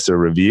could leave us a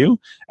review,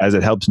 as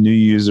it helps new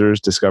users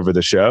discover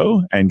the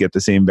show and get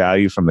the same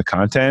value from the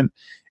content.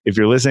 If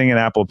you're listening in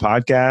Apple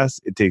Podcasts,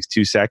 it takes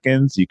 2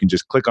 seconds. You can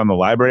just click on the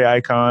library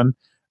icon,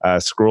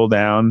 scroll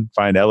down,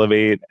 find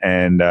Elevate,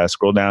 and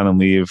scroll down and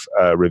leave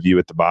a review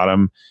at the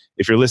bottom.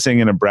 If you're listening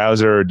in a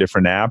browser or a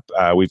different app,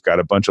 we've got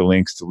a bunch of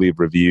links to leave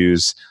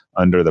reviews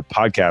under the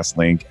podcast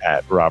link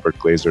at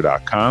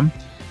robertglazer.com.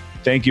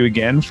 Thank you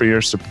again for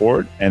your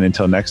support. And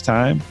until next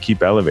time,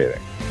 keep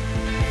elevating.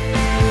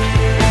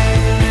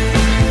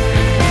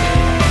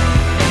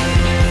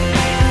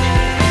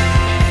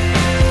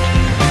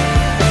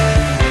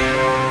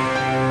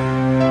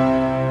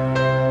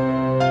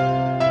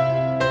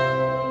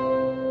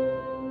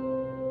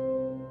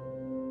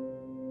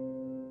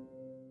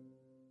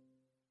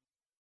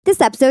 This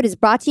episode is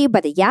brought to you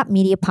by the Yap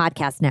Media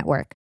Podcast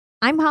Network.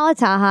 I'm Hala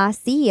Taha,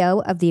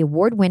 CEO of the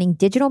award-winning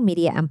digital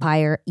media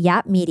empire,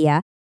 Yap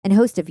Media, and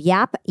host of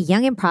Yap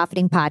Young and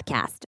Profiting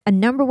Podcast, a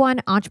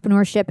 #1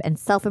 entrepreneurship and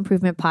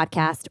self-improvement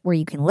podcast where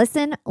you can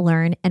listen,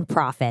 learn, and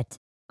profit.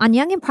 On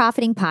Young and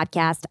Profiting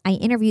Podcast, I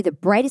interview the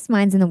brightest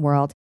minds in the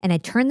world, and I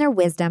turn their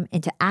wisdom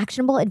into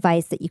actionable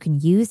advice that you can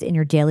use in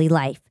your daily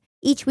life.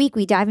 Each week,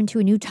 we dive into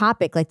a new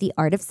topic like the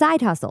art of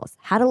side hustles,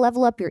 how to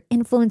level up your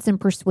influence and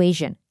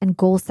persuasion, and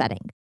goal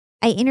setting.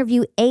 I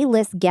interview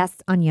A-list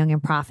guests on Young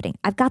and Profiting.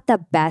 I've got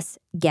the best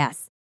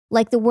guests,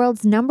 like the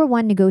world's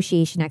 #1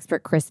 negotiation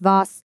expert, Chris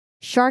Voss,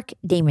 Shark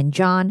Damon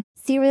John,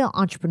 serial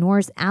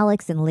entrepreneurs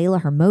Alex and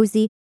Layla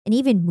Hermosi, and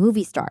even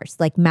movie stars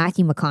like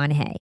Matthew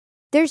McConaughey.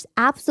 There's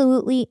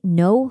absolutely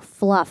no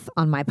fluff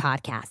on my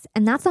podcast,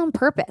 and that's on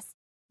purpose.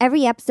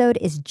 Every episode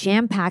is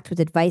jam-packed with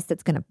advice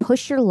that's going to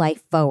push your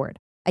life forward.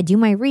 I do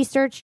my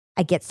research,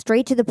 I get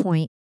straight to the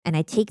point, and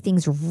I take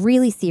things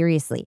really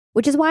seriously,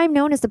 which is why I'm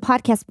known as the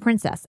podcast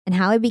princess and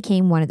how I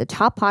became one of the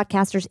top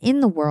podcasters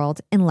in the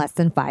world in less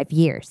than 5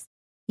 years.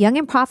 Young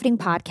and Profiting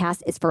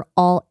Podcast is for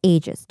all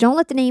ages. Don't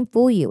let the name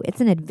fool you. It's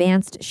an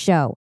advanced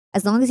show.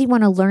 As long as you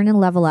want to learn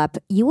and level up,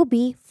 you will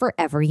be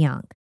forever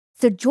young.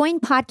 So join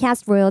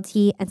podcast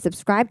royalty and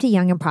subscribe to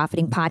Young and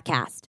Profiting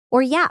Podcast,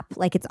 or Yap,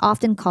 like it's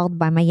often called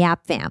by my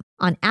Yap fam,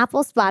 on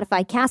Apple,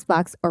 Spotify,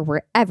 CastBox, or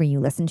wherever you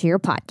listen to your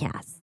podcasts.